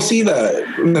people don't see that.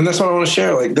 And that's what I want to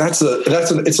share. Like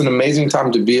it's an amazing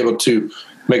time to be able to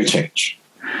make a change.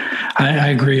 I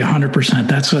agree 100%.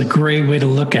 That's a great way to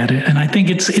look at it. And I think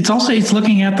it's also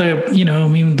looking at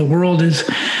the world is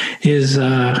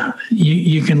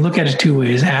you can look at it two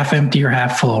ways, half empty or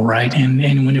half full, right?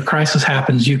 And when a crisis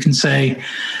happens, you can say,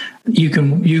 you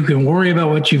can worry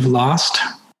about what you've lost,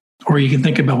 or you can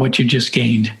think about what you just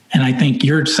gained. And I think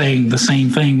you're saying the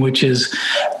same thing, which is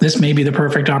this may be the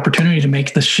perfect opportunity to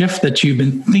make the shift that you've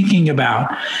been thinking about,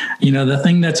 the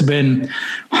thing that's been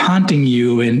haunting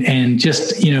you and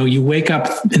just, you wake up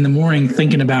in the morning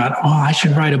thinking about, I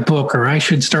should write a book, or I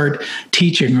should start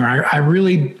teaching, or I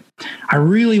really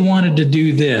wanted to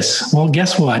do this. Well,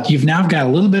 guess what? You've now got a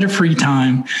little bit of free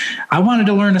time. I wanted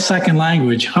to learn a second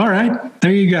language. All right,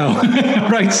 there you go.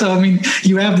 Right. So, I mean,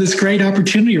 you have this great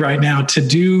opportunity right now to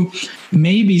do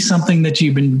maybe something that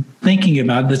you've been thinking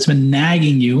about that's been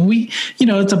nagging you.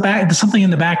 It's something in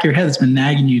the back of your head that's been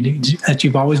nagging you that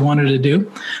you've always wanted to do.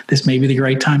 This may be the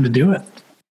great time to do it.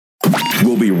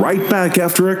 We'll be right back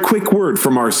after a quick word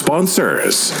from our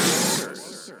sponsors.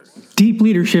 Deep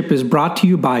Leadership is brought to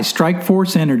you by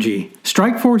Strikeforce Energy.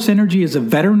 Strikeforce Energy is a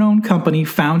veteran-owned company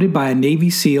founded by a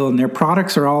Navy SEAL, and their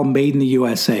products are all made in the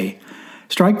USA.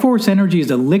 Strikeforce Energy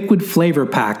is a liquid flavor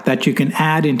pack that you can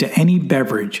add into any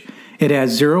beverage. It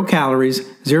has 0 calories,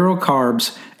 0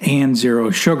 carbs, and 0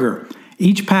 sugar.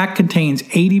 Each pack contains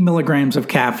 80 milligrams of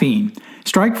caffeine.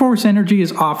 Strikeforce Energy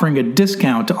is offering a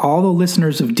discount to all the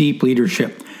listeners of Deep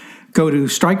Leadership. Go to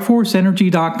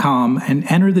strikeforceenergy.com and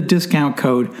enter the discount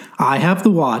code I Have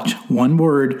the Watch, one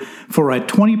word, for a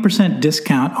 20%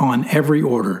 discount on every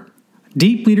order.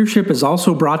 Deep Leadership is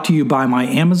also brought to you by my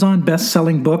Amazon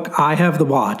best-selling book, I Have the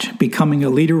Watch, Becoming a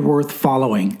Leader Worth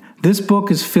Following. This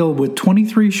book is filled with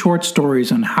 23 short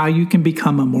stories on how you can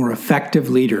become a more effective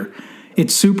leader.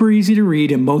 It's super easy to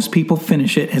read, and most people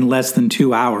finish it in less than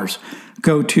 2 hours.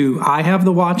 Go to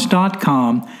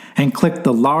ihavethewatch.com and click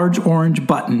the large orange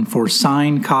button for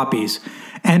signed copies.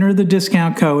 Enter the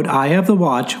discount code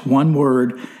IHaveTheWatch, one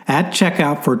word, at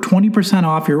checkout for 20%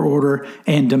 off your order,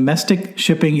 and domestic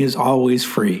shipping is always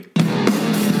free.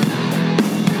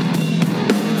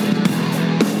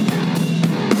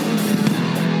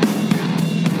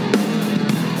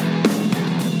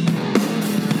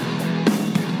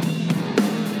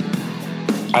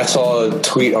 I saw a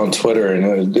tweet on Twitter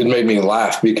and it made me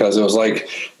laugh because it was like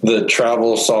the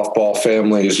travel softball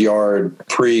family's yard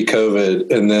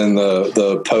pre-COVID and then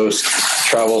the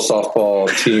post-travel softball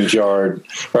team's yard,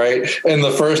 right? And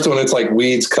the first one, it's like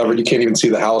weeds covered. You can't even see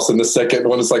the house. And the second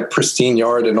one is like pristine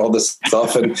yard and all this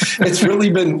stuff. And it's really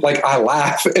been like, I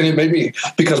laugh. And it made me,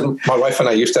 because my wife and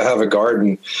I used to have a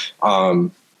garden,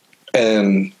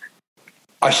 and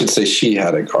I should say she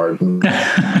had a garden.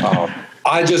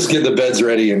 I just get the beds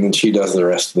ready and then she does the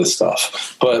rest of the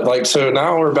stuff. But like, so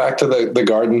now we're back to the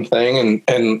garden thing.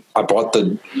 And I bought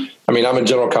I'm a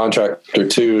general contractor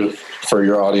too, for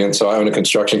your audience. So I own a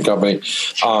construction company.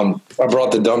 I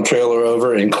brought the dump trailer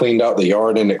over and cleaned out the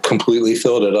yard and it completely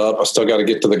filled it up. I still got to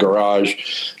get to the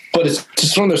garage, but it's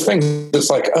just one of those things. It's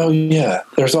like, oh yeah,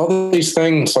 there's all these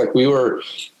things. Like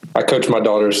I coach my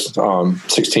daughter's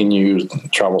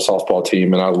 16U travel softball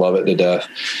team and I love it to death.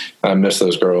 I miss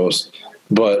those girls.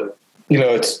 But,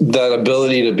 it's that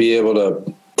ability to be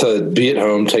able to be at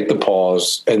home, take the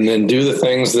pause, and then do the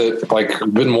things that like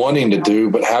I've been wanting to do,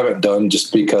 but haven't done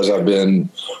just because I've been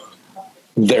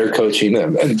there coaching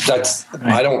them. And that's,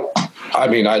 I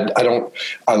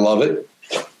love it.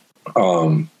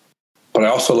 But I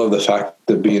also love the fact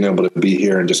that being able to be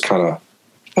here and just kind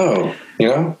of,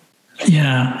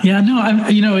 Yeah.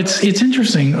 No, it's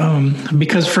interesting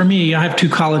because for me, I have 2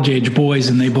 college-age boys,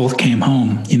 and they both came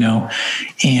home.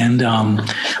 And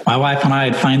my wife and I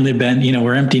had finally been.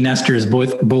 We're empty nesters.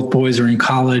 Both boys are in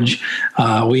college.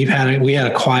 We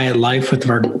had a quiet life with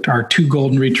our 2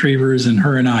 golden retrievers and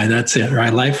her and I. That's it,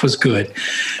 right? Life was good.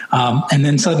 And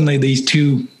then suddenly these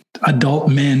 2 adult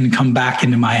men come back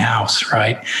into my house,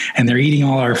 right? And they're eating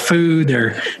all our food.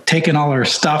 They're taking all our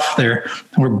stuff.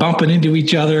 We're bumping into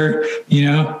each other,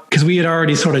 because we had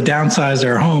already sort of downsized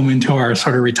our home into our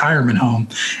sort of retirement home.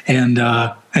 And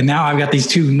now I've got these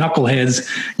 2 knuckleheads,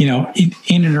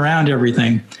 in and around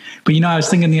everything. But, I was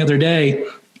thinking the other day,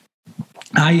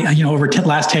 over the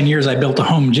last 10 years, I built a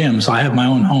home gym. So I have my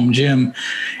own home gym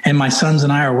and my sons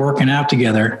and I are working out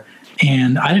together.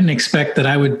 And I didn't expect that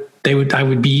I would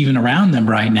be even around them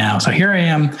right now. So here I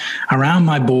am around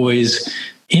my boys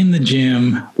in the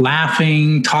gym,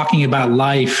 laughing, talking about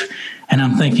life. And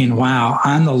I'm thinking, wow,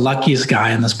 I'm the luckiest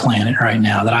guy on this planet right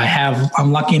now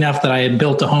I'm lucky enough that I had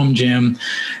built a home gym.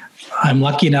 I'm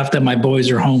lucky enough that my boys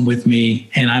are home with me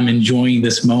and I'm enjoying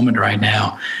this moment right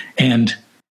now. And,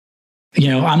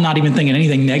 I'm not even thinking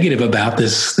anything negative about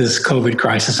this COVID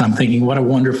crisis. I'm thinking what a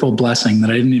wonderful blessing that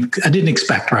I didn't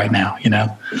expect right now,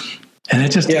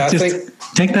 And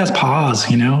take that pause,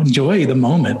 enjoy the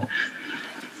moment.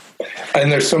 And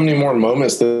there's so many more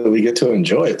moments that we get to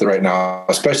enjoy right now,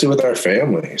 especially with our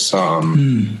families.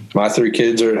 My 3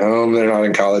 kids are at home. They're not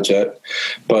in college yet,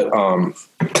 but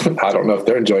I don't know if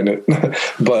they're enjoying it.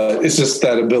 But it's just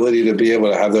that ability to be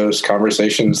able to have those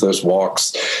conversations, those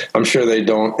walks. I'm sure they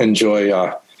don't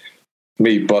enjoy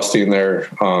me busting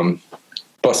them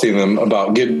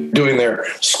about doing their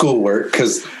schoolwork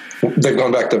because they've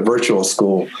gone back to virtual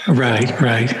school. Right.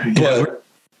 But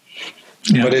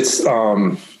it's,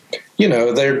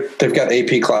 they've got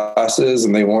AP classes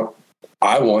and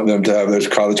I want them to have those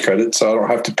college credits so I don't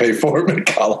have to pay for them in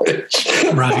college.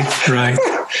 Right.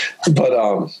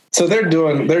 But, so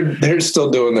they're still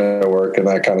doing their work and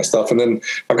that kind of stuff. And then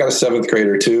I've got a 7th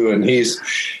grader too. And he's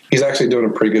actually doing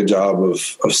a pretty good job of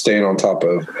staying on top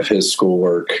of his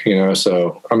schoolwork,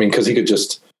 so, cause he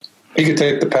could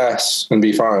take the pass and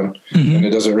be fine, and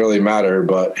it doesn't really matter,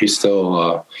 but he's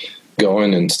still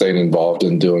going and staying involved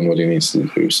and doing what he needs to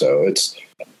do. So it's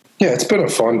been a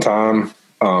fun time.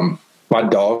 My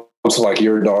dogs, like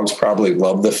your dogs, probably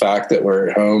love the fact that we're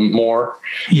at home more.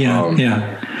 Yeah.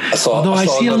 Although I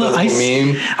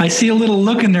see a little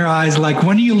look in their eyes like,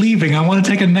 when are you leaving? I want to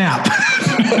take a nap.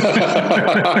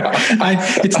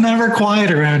 It's never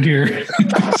quiet around here.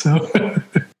 So.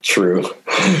 True.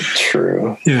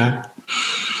 Yeah.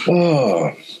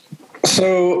 Oh.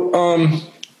 So,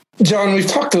 John, we've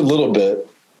talked a little bit,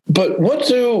 but what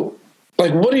do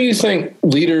you think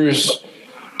leaders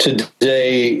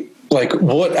today,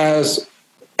 what as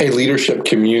a leadership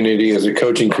community, as a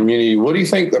coaching community, what do you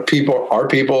think that our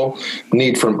people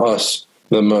need from us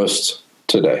the most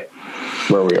today,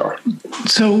 where we are?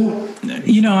 So,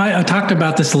 I talked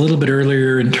about this a little bit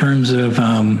earlier in terms of,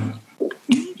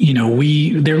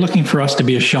 they're looking for us to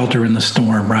be a shelter in the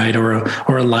storm, right?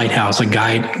 Or a lighthouse, a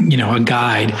guide.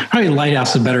 Probably a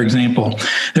lighthouse is a better example.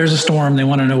 There's a storm. They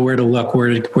want to know where to look, where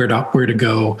to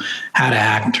go, how to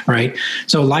act, right?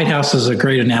 So lighthouse is a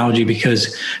great analogy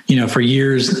because, for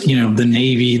years, the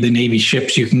Navy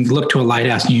ships, you can look to a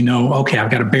lighthouse and okay, I've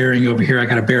got a bearing over here. I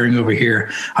got a bearing over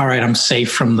here. All right, I'm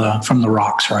safe from the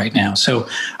rocks right now. So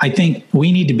I think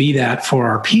we need to be that for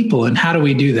our people. And how do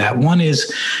we do that? One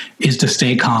is to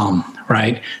stay calm,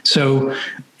 right? So,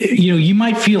 you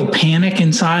might feel panic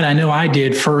inside. I know I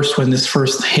did first when this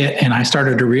first hit and I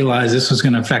started to realize this was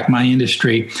going to affect my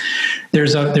industry.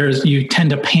 You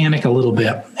tend to panic a little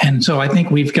bit. And so I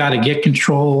think we've got to get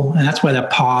control. And that's why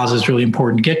that pause is really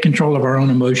important. Get control of our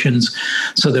own emotions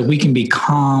so that we can be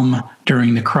calm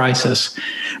during the crisis.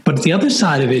 But the other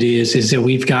side of it is that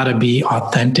we've got to be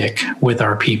authentic with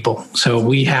our people. So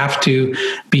we have to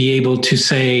be able to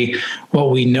say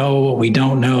what we know, what we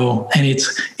don't know. And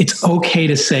it's okay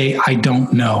to say, I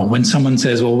don't know. When someone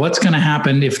says, well, what's going to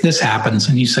happen if this happens?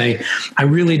 And you say, I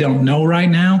really don't know right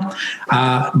now.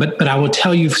 But I will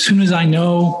tell you as soon as I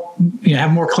know,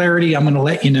 have more clarity, I'm going to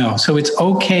let you know. So it's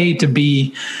okay to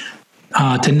be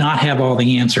to not have all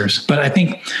the answers. But I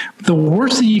think the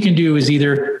worst thing you can do is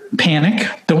either panic.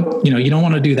 You don't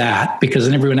want to do that because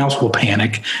then everyone else will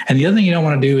panic. And the other thing you don't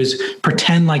want to do is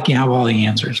pretend like you have all the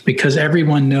answers because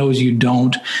everyone knows you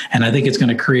don't. And I think it's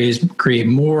going to create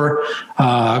more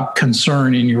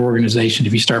concern in your organization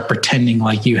if you start pretending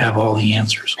like you have all the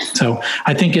answers. So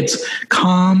I think it's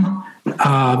calm,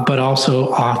 but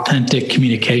also authentic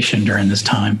communication during this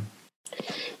time.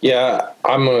 Yeah,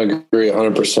 I'm going to agree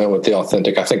 100% with the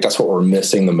authentic. I think that's what we're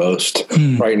missing the most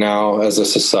right now as a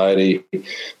society,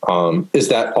 is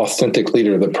that authentic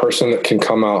leader, the person that can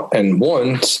come out and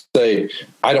one, say,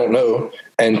 I don't know,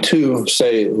 and two,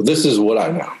 say, this is what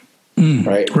I know.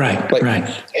 Right.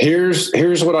 Right. Here's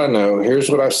what I know.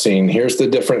 Here's what I've seen. Here's the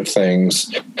different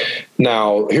things.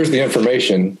 Now, here's the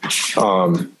information.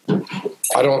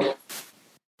 I don't,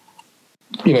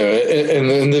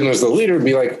 and then as the leader,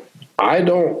 be like, I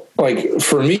don't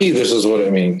for me, this is what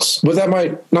it means, but that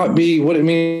might not be what it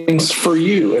means for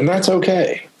you. And that's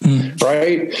okay.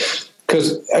 Right.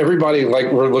 Because everybody,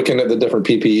 we're looking at the different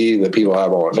PPE that people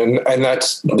have on and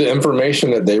that's the information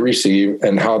that they receive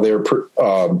and how they're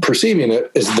perceiving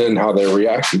it is then how they're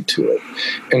reacting to it.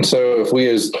 And so if we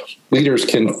as leaders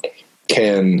can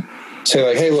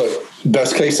say hey, look,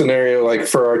 best case scenario,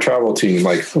 for our travel team,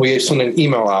 we send an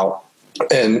email out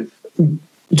and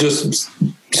just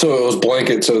so it was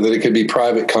blanket so that it could be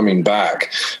private coming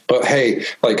back. But hey,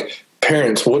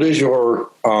 parents, what is your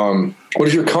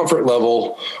comfort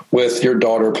level with your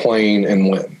daughter playing and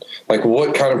when?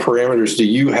 What kind of parameters do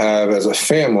you have as a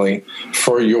family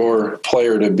for your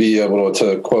player to be able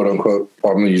to quote unquote,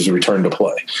 I'm going to use a return to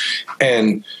play.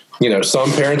 And,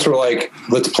 some parents were like,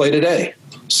 let's play today.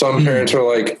 Some parents are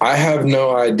like, I have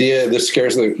no idea. This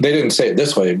scares them. They didn't say it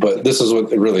this way, but this is what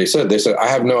they really said. They said, I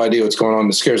have no idea what's going on.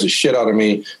 This scares the shit out of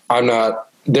me.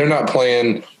 They're not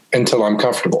playing until I'm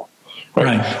comfortable.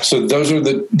 Right. So those are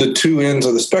the two ends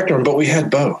of the spectrum, but we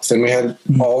had both and we had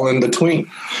all in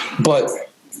between. But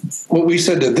what we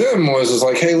said to them was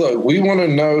hey, look, we want to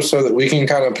know so that we can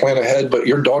kind of plan ahead, but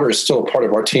your daughter is still a part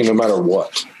of our team no matter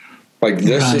what.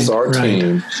 This is our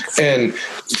team and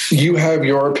you have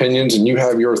your opinions and you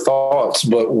have your thoughts,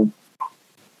 but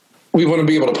we want to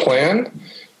be able to plan,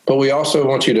 but we also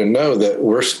want you to know that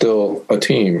we're still a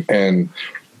team. And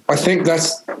I think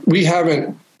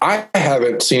I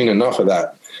haven't seen enough of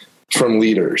that from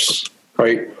leaders,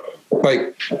 right?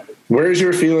 Where's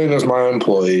your feeling as my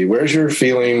employee? Where's your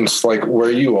feelings where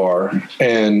you are?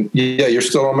 And yeah, you're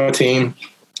still on my team.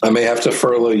 I may have to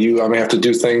furlough you. I may have to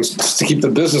do things to keep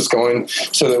the business going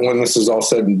so that when this is all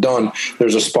said and done,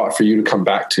 there's a spot for you to come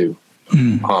back to.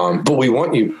 But we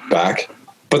want you back.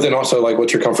 But then also,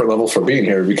 what's your comfort level for being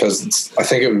here? Because I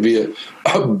think it would be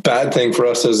a bad thing for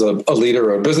us as a leader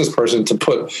or a business person to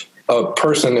put a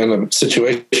person in a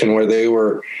situation where they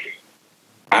were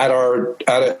at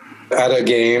a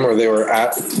game or they were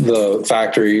at the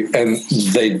factory and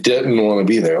they didn't want to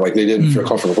be there. They didn't feel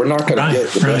comfortable. We're not going to get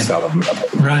the best out of them.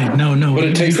 Right. No. But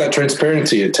it takes that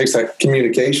transparency. It takes that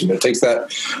communication. It takes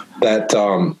that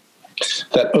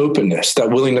openness, that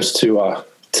willingness to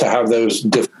have those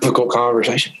difficult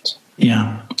conversations.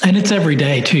 Yeah. And it's every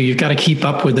day too. You've got to keep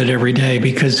up with it every day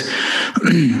because,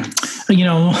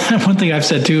 one thing I've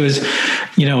said too is,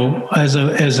 as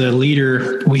a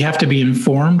leader, we have to be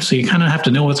informed. So you kind of have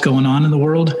to know what's going on in the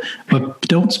world, but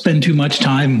don't spend too much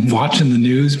time watching the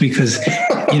news because,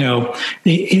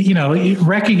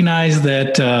 recognize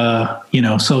that,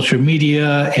 social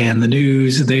media and the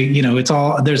news,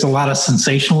 there's a lot of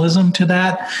sensationalism to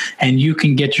that. And you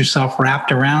can get yourself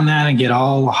wrapped around that and get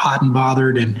all hot and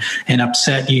bothered and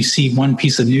upset. You see one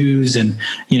piece of news and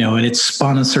it's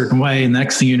spun a certain way. And the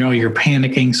next thing you know, you're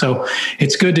panicking. So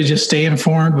it's good to just stay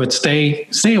informed, but stay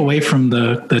away from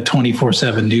the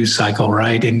 24/7 news cycle,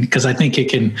 right? And because I think it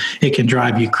can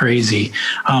drive you crazy.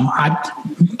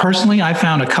 I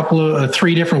found a couple of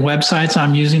 3 different websites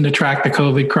I'm using to track the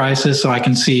COVID crisis, so I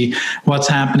can see what's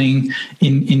happening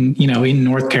in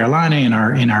North Carolina in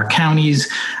our counties.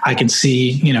 I can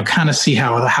see kind of see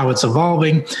how it's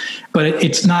evolving, but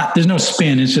it's not. There's no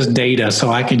spin. It's just data,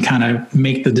 so I can kind of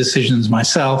make the decisions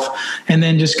myself, and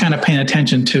then just kind of paying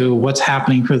attention to what's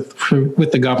happening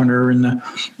with the governor and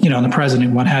the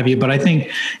president, what have you. But I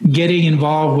think getting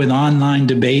involved with online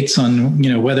debates on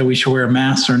whether we should wear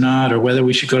masks or not, or whether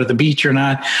we should go to the beach or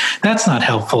not, that's not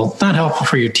helpful. It's not helpful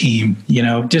for your team.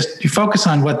 Just you focus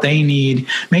on what they need.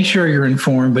 Make sure you're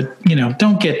informed, but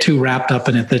don't get too wrapped up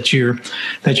in it that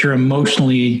you're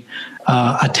emotionally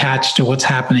attached to what's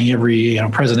happening every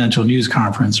presidential news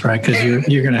conference, right? Because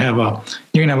you're going to have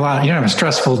a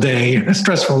stressful day, a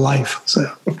stressful life. So.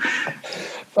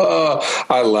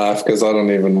 I laugh because I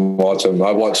don't even watch them.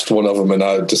 I watched one of them and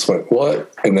I just went,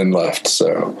 what? And then left.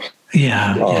 So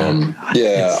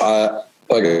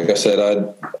like I said,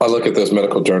 I look at those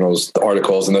medical journals, the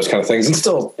articles and those kind of things. And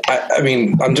still, I'm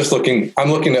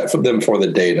looking at them for the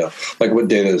data, like what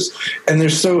data is. And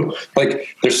there's some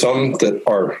that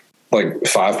are like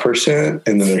 5%,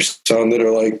 and then there's some that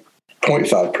are like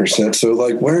 0.5%. So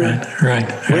like where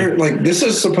like this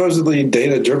is supposedly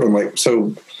data driven. Like,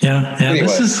 so yeah. Anyway.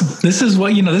 This is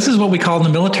what we call in the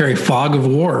military fog of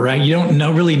war, right? You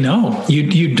don't really know.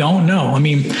 You don't know. I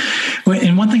mean,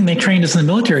 and one thing they trained us in the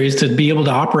military is to be able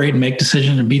to operate and make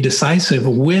decisions and be decisive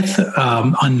with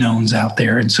unknowns out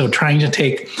there. And so trying to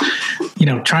take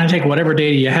whatever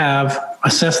data you have,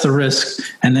 assess the risk,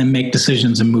 and then make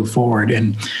decisions and move forward.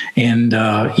 And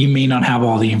you may not have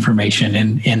all the information.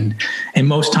 And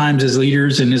most times as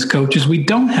leaders and as coaches, we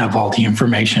don't have all the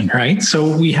information, right?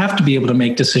 So we have to be able to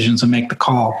make decisions and make the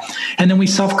call. And then we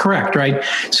self-correct, right?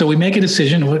 So we make a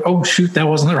decision, oh shoot, that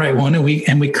wasn't the right one.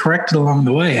 And we correct it along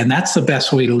the way. And that's the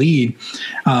best way to lead.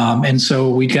 And so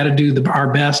we got to do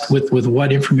our best with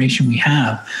what information we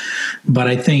have. But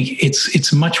I think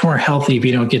it's much more healthy if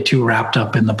you don't get too wrapped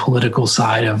up in the political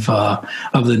side of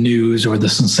the news or the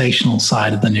sensational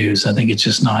side of the news. I think it's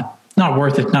just not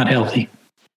worth it, not healthy.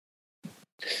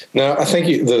 No, I think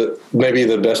maybe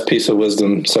the best piece of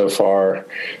wisdom so far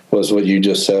was what you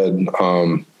just said,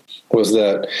 was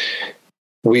that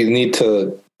we need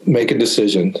to make a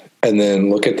decision and then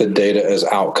look at the data as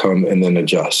outcome and then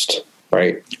adjust,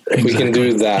 right? Exactly. If we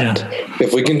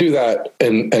can do that,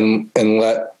 and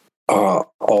let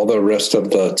all the rest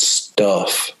of the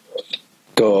stuff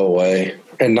go away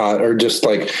and just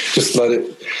let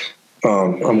it.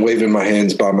 I'm waving my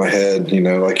hands by my head,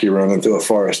 like you're running through a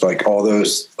forest. Like all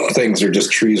those things are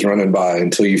just trees running by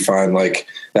until you find like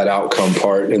that outcome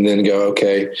part, and then go,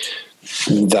 okay,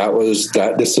 that was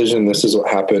that decision. This is what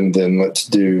happened. Then let's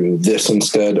do this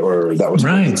instead, or that was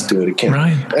right. Let's do it again.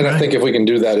 Right. And I think if we can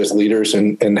do that as leaders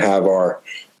and have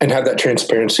that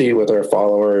transparency with our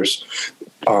followers,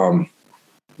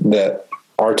 that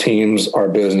our teams, our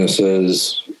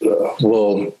businesses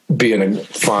will be in a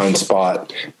fine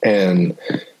spot. And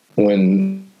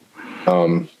when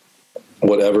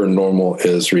whatever normal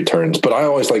is returns. But I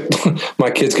always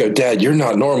my kids go, Dad, you're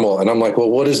not normal. And I'm like,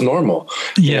 well, what is normal?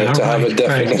 Yeah, to have a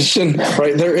definition,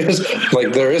 right? There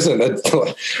isn't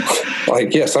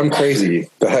yes, I'm crazy.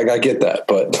 The heck, I get that.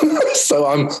 But so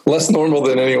I'm less normal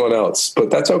than anyone else, but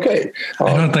that's okay.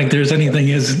 I don't think there's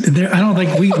anything I don't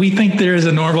think we think there is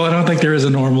a normal. I don't think there is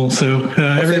a normal. So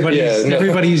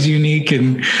everybody's unique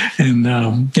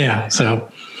so.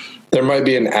 There might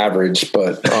be an average,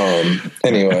 but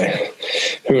anyway,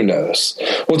 who knows?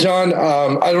 Well, John,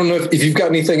 I don't know if you've got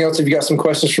anything else. If you got some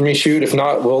questions for me, shoot. If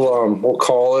not, we'll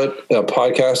call it a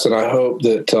podcast. And I hope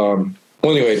that.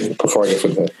 Anyway, before I get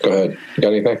from that, go ahead. You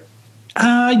got anything?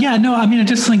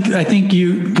 I think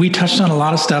we touched on a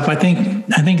lot of stuff. I think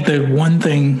the one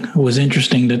thing was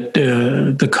interesting that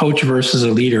the coach versus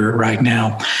a leader right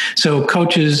now. So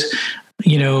coaches,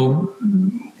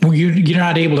 you're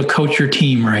not able to coach your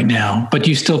team right now, but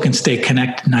you still can stay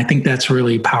connected. And I think that's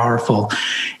really powerful.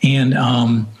 And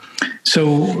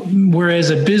So whereas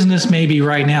a business maybe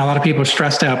right now, a lot of people are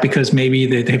stressed out because maybe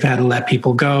they've had to let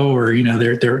people go, or, you know,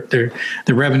 their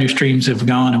revenue streams have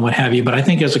gone and what have you. But I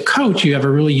think as a coach, you have a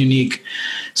really unique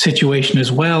situation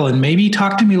as well. And maybe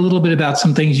talk to me a little bit about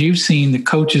some things you've seen the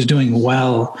coaches doing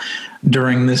well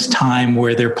during this time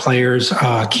where their players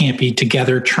can't be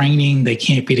together training, they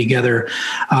can't be together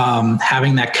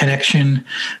having that connection.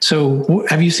 So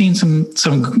have you seen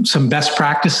some best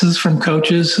practices from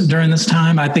coaches during this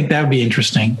time? I think that would be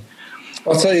interesting.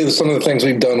 I'll tell you some of the things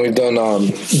we've done. We've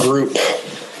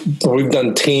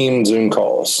done team Zoom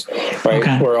calls, right?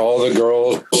 Okay. Where all the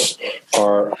girls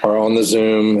are on the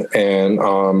Zoom, and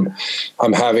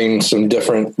I'm having some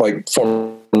different, like,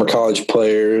 former college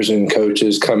players and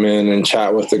coaches come in and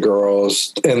chat with the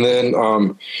girls, and then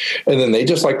they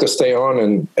just like to stay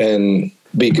on and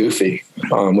be goofy,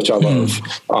 which I love.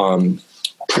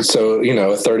 So, you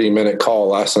know, a 30-minute call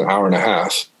lasts an hour and a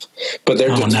half, but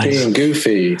they're just being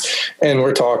goofy, and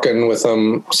we're talking with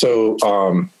them. So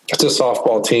it's a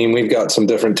softball team. We've got some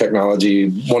different technology.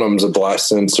 One of them's a blast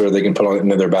sensor they can put on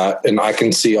into their bat, and I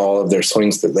can see all of their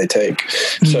swings that they take.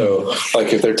 Mm-hmm. So,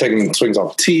 like, if they're taking swings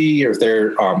off tee, or if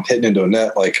they're hitting into a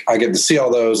net, like, I get to see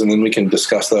all those, and then we can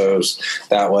discuss those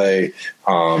that way.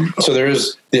 So there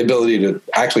is the ability to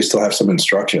actually still have some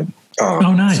instruction.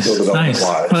 Nice.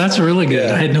 Well, that's really good.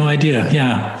 Yeah. I had no idea.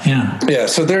 Yeah.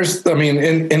 So there's, I mean,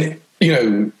 and you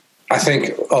know, I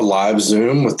think a live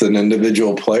Zoom with an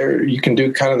individual player, you can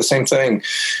do kind of the same thing,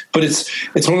 but it's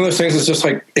one of those things that's just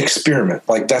like experiment.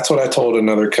 Like, that's what I told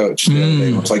another coach the other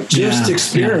day. It's like, just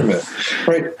experiment,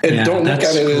 right? And don't look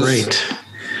at it as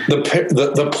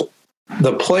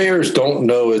the players don't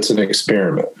know it's an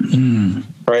experiment,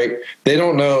 right? They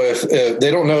don't know if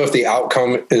the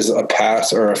outcome is a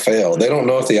pass or a fail. They don't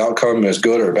know if the outcome is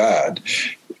good or bad.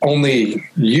 Only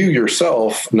you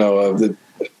yourself know of it.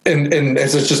 And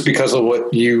it's just because of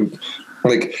what you,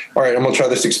 like, all right, I'm going to try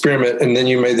this experiment. And then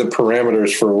you made the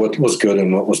parameters for what was good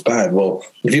and what was bad. Well,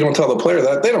 if you don't tell the player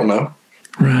that, they don't know.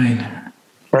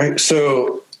 Right.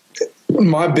 So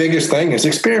my biggest thing is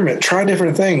experiment, try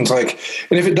different things. Like,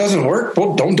 and if it doesn't work,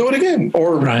 well, don't do it again.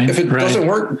 Or if it doesn't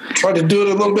work, try to do it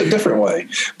a little bit different way.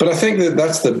 But I think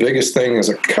that's the biggest thing as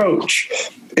a coach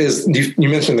is you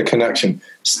mentioned the connection.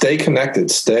 Stay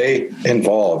connected, stay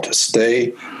involved,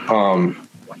 stay,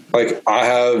 like, I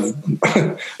have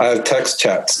text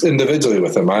chats individually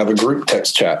with them. I have a group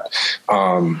text chat.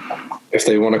 If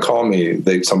they want to call me,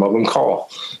 some of them call.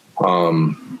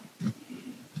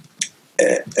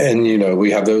 And, you know,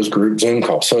 we have those group Zoom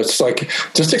calls. So it's like,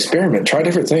 just experiment, try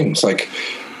different things. Like,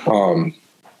 you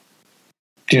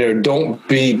know, don't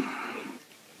be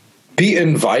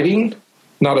inviting,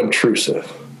 not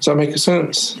obtrusive. Does that make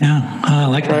sense? Yeah, I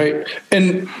like that. Right.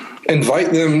 And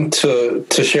invite them to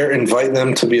share, invite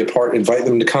them to be a part, invite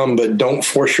them to come, but don't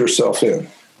force yourself in.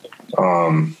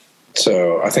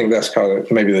 So I think that's kind of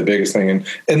maybe the biggest thing.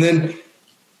 And then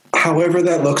however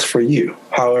that looks for you,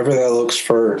 however that looks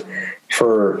for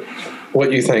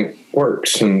what you think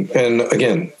works. And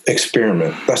again,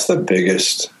 experiment. That's the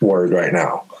biggest word right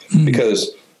now,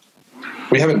 because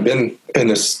we haven't been in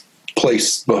this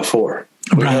place before.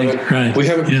 We haven't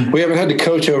had to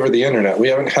coach over the internet. We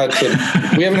haven't had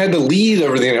to lead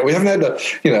over the internet. We haven't had to,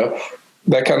 you know,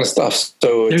 that kind of stuff.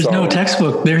 So there's no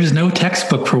textbook. There is no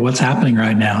textbook for what's happening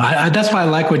right now. That's why I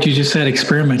like what you just said,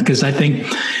 experiment, because I think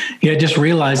I just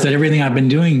realized that everything I've been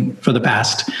doing for the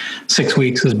past 6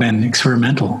 weeks has been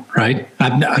experimental, right?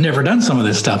 I've never done some of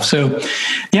this stuff. So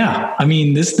yeah, I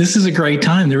mean, this is a great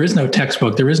time. There is no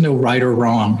textbook. There is no right or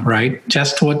wrong, right?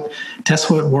 Test what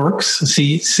works.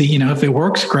 See, you know, if it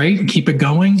works, great, keep it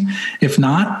going. If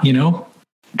not, you know,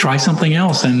 try something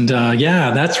else. And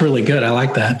that's really good. I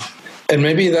like that. And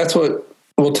maybe that's what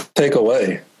we'll take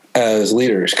away as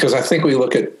leaders, because I think we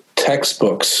look at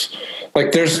textbooks.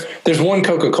 Like, there's one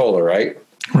Coca-Cola, right?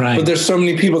 Right. But there's so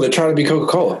many people that try to be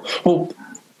Coca-Cola. Well,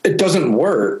 it doesn't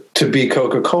work to be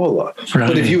Coca-Cola. Right.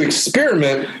 But if you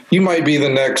experiment, you might be the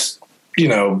next, you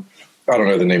know, I don't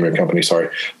know the name of your company, sorry.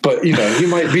 But, you know, you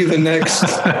might be the next,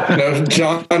 you know,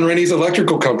 John Rennie's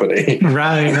electrical company.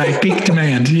 Right. Peak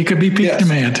demand. You could be peak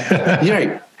demand.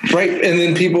 Right. And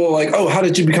then people are like, oh, how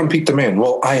did you become peak demand?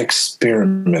 Well, I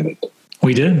experimented.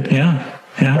 We did. Yeah.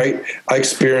 Right. I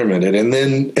experimented. And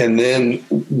then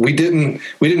we didn't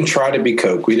try to be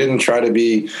Coke. We didn't try to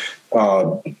be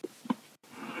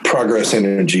Progress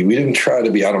Energy. We didn't try to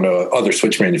be, I don't know, other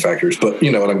switch manufacturers, but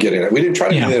you know what I'm getting at. We didn't try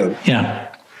to be them. Yeah.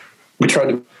 We tried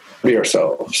to be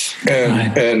ourselves.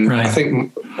 And I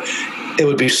think it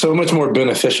would be so much more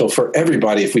beneficial for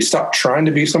everybody if we stopped trying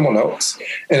to be someone else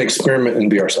and experiment and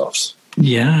be ourselves.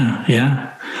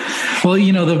 Yeah. Well,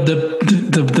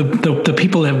 the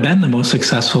people that have been the most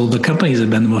successful, the companies that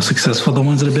have been the most successful, the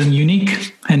ones that have been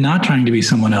unique and not trying to be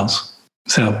someone else.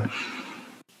 So,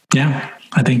 yeah,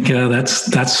 I think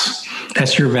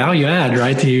that's your value add,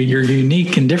 right? You're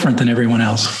unique and different than everyone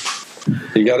else.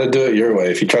 You got to do it your way.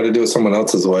 If you try to do it someone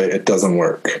else's way, it doesn't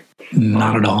work.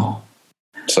 Not at all.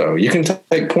 So you can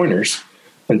take pointers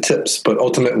and tips, but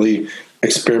ultimately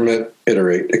experiment,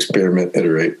 iterate.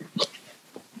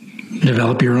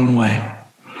 Develop your own way.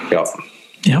 Yep.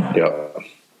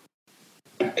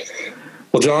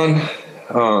 Well, John,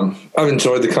 I've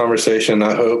enjoyed the conversation.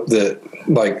 I hope that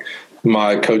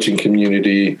my coaching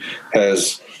community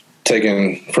has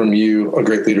taken from you a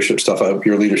great leadership stuff. I hope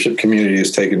your leadership community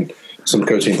has taken some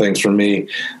coaching things from me.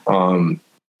 I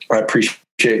appreciate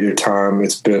your time.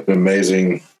 It's been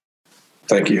amazing.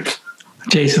 Thank you.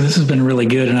 Jason, this has been really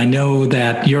good. And I know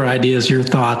that your ideas, your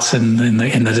thoughts, and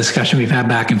the discussion we've had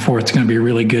back and forth is going to be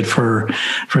really good for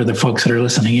the folks that are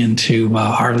listening into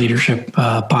our leadership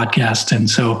podcast. And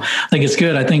so I think it's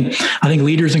good. I think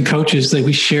leaders and coaches, that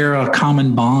we share a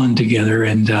common bond together.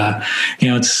 And,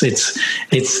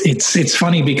 it's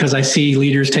funny because I see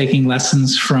leaders taking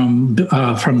lessons from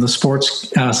the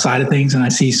sports side of things. And I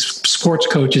see sports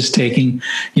coaches taking,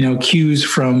 cues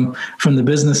from the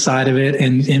business side of it,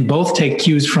 and both take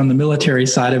cues from the military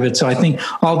side of it. So I think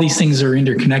all these things are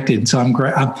interconnected. So I'm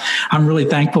really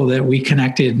thankful that we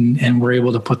connected and we're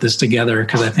able to put this together,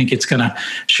 because I think it's going to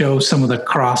show some of the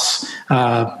cross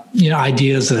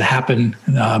ideas that happen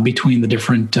between the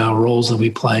different roles that we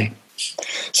play.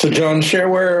 So John, share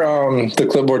where the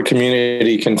Clipboard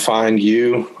community can find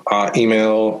you,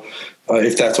 email,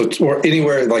 if that's or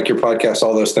anywhere like your podcast,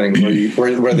 all those things,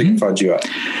 where they can find you at.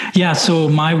 Yeah. So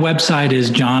my website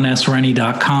is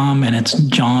johnsrennie.com, and it's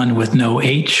John with no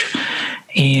H.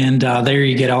 And there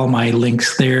you get all my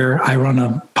links there. I run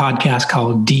a podcast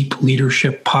called Deep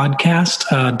Leadership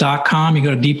Podcast.com. You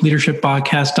go to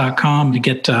deepleadershippodcast.com to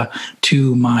get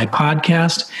to my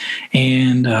podcast.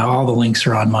 And all the links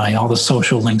are on all the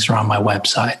social links are on my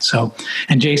website. So,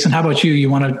 and Jason, how about you? You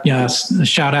want to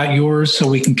shout out yours so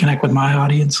we can connect with my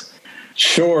audience?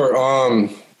 Sure.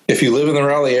 If you live in the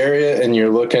Raleigh area and you're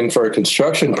looking for a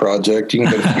construction project, you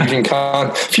can go to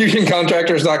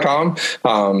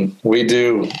fusioncontractors.com. We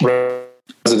do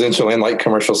residential and light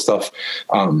commercial stuff.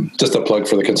 Just a plug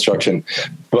for the construction.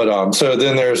 But so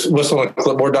then there's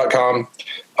whistleandclipboard.com.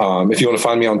 If you want to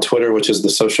find me on Twitter, which is the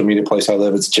social media place I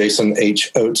live, it's Jason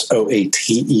H. Oates,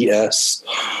 Oates.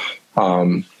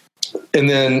 And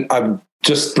then I've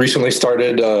just recently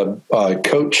started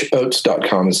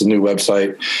coachoates.com is a new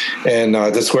website. And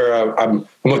that's where I'm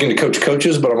looking to coach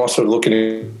coaches, but I'm also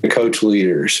looking to coach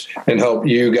leaders and help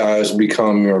you guys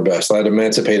become your best. That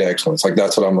emancipate excellence.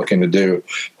 That's what I'm looking to do.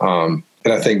 And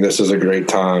I think this is a great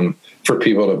time for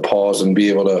people to pause and be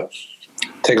able to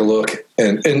take a look.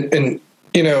 And we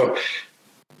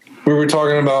were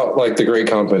talking about the great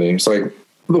companies, the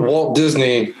Walt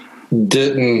Disney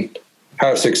didn't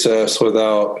have success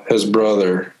without his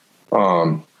brother.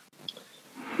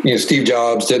 Steve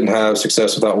Jobs didn't have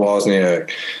success without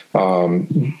Wozniak.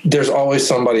 There's always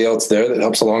somebody else there that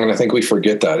helps along, and I think we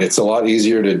forget that. It's a lot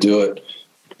easier to do it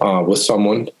with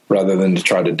someone rather than to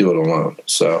try to do it alone.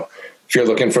 So if you're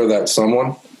looking for that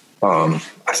someone, I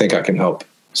think I can help.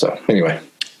 So anyway.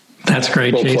 That's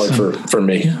great, Jason. Plug for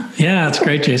me. Yeah, that's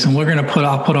great, Jason.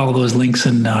 I'll put all those links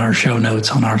in our show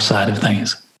notes on our side of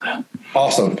things.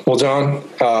 Awesome. Well, John,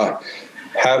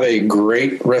 have a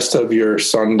great rest of your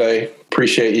Sunday.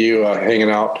 Appreciate you hanging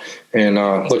out, and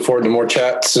look forward to more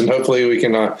chats. And hopefully we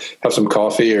can have some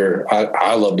coffee, or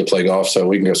I love to play golf, so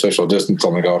we can go social distance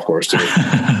on the golf course too.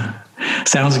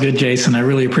 Sounds good, Jason. I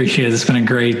really appreciate it. It's been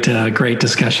a great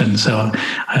discussion. So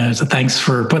thanks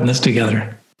for putting this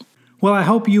together. Well, I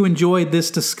hope you enjoyed this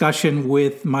discussion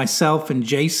with myself and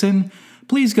Jason.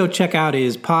 Please go check out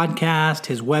his podcast,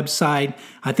 his website.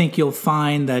 I think you'll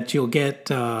find that you'll get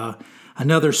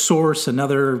another source,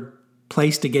 another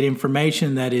place to get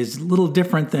information that is a little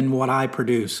different than what I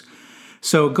produce.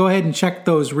 So go ahead and check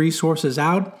those resources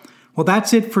out. Well,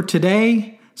 that's it for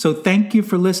today. So thank you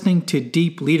for listening to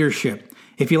Deep Leadership.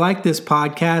 If you like this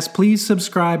podcast, please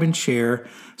subscribe and share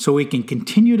so we can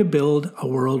continue to build a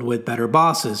world with better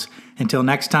bosses. Until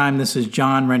next time, this is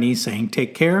John Rennie saying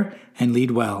take care and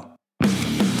lead well.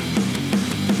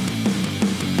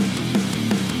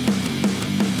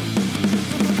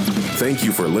 Thank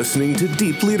you for listening to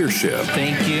Deep Leadership.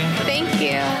 Thank you. Thank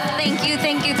you. Thank you.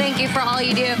 Thank you. Thank you for all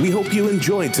you do. We hope you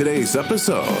enjoyed today's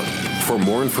episode. For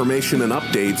more information and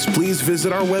updates, please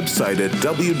visit our website at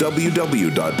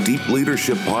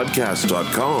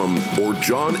www.deepleadershippodcast.com or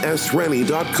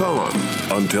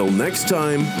johnsrennie.com. Until next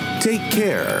time, take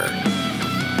care.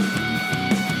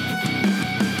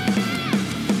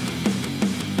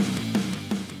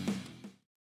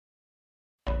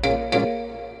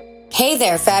 Hey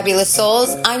there, fabulous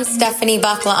souls. I'm Stephanie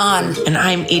Baklaan. And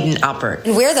I'm Eden Alpert.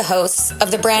 And we're the hosts of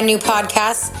the brand new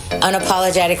podcast,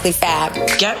 Unapologetically Fab.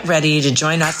 Get ready to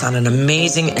join us on an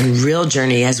amazing and real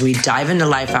journey as we dive into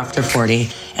life after 40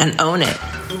 and own it.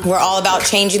 We're all about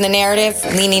changing the narrative,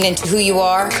 leaning into who you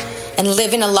are, and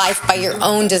living a life by your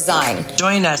own design.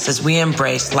 Join us as we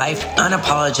embrace life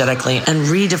unapologetically and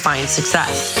redefine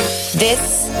success.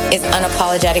 This is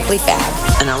Unapologetically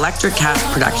Fab, an Electric Cast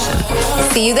production.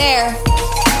 See you there.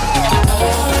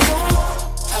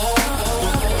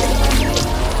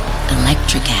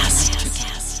 Electricast.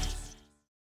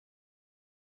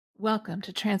 Welcome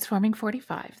to Transforming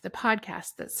 45, the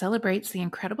podcast that celebrates the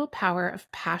incredible power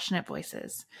of passionate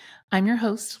voices. I'm your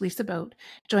host, Lisa Boat.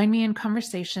 Join me in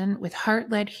conversation with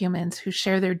heart-led humans who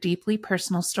share their deeply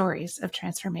personal stories of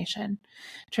transformation.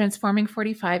 Transforming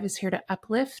 45 is here to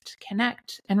uplift,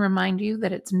 connect, and remind you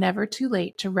that it's never too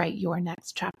late to write your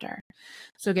next chapter.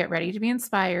 So get ready to be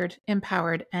inspired,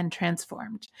 empowered, and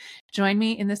transformed. Join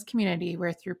me in this community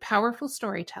where through powerful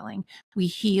storytelling, we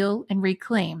heal and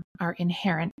reclaim our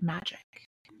inherent magic.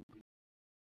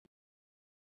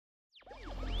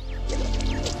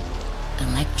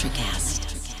 Electricast.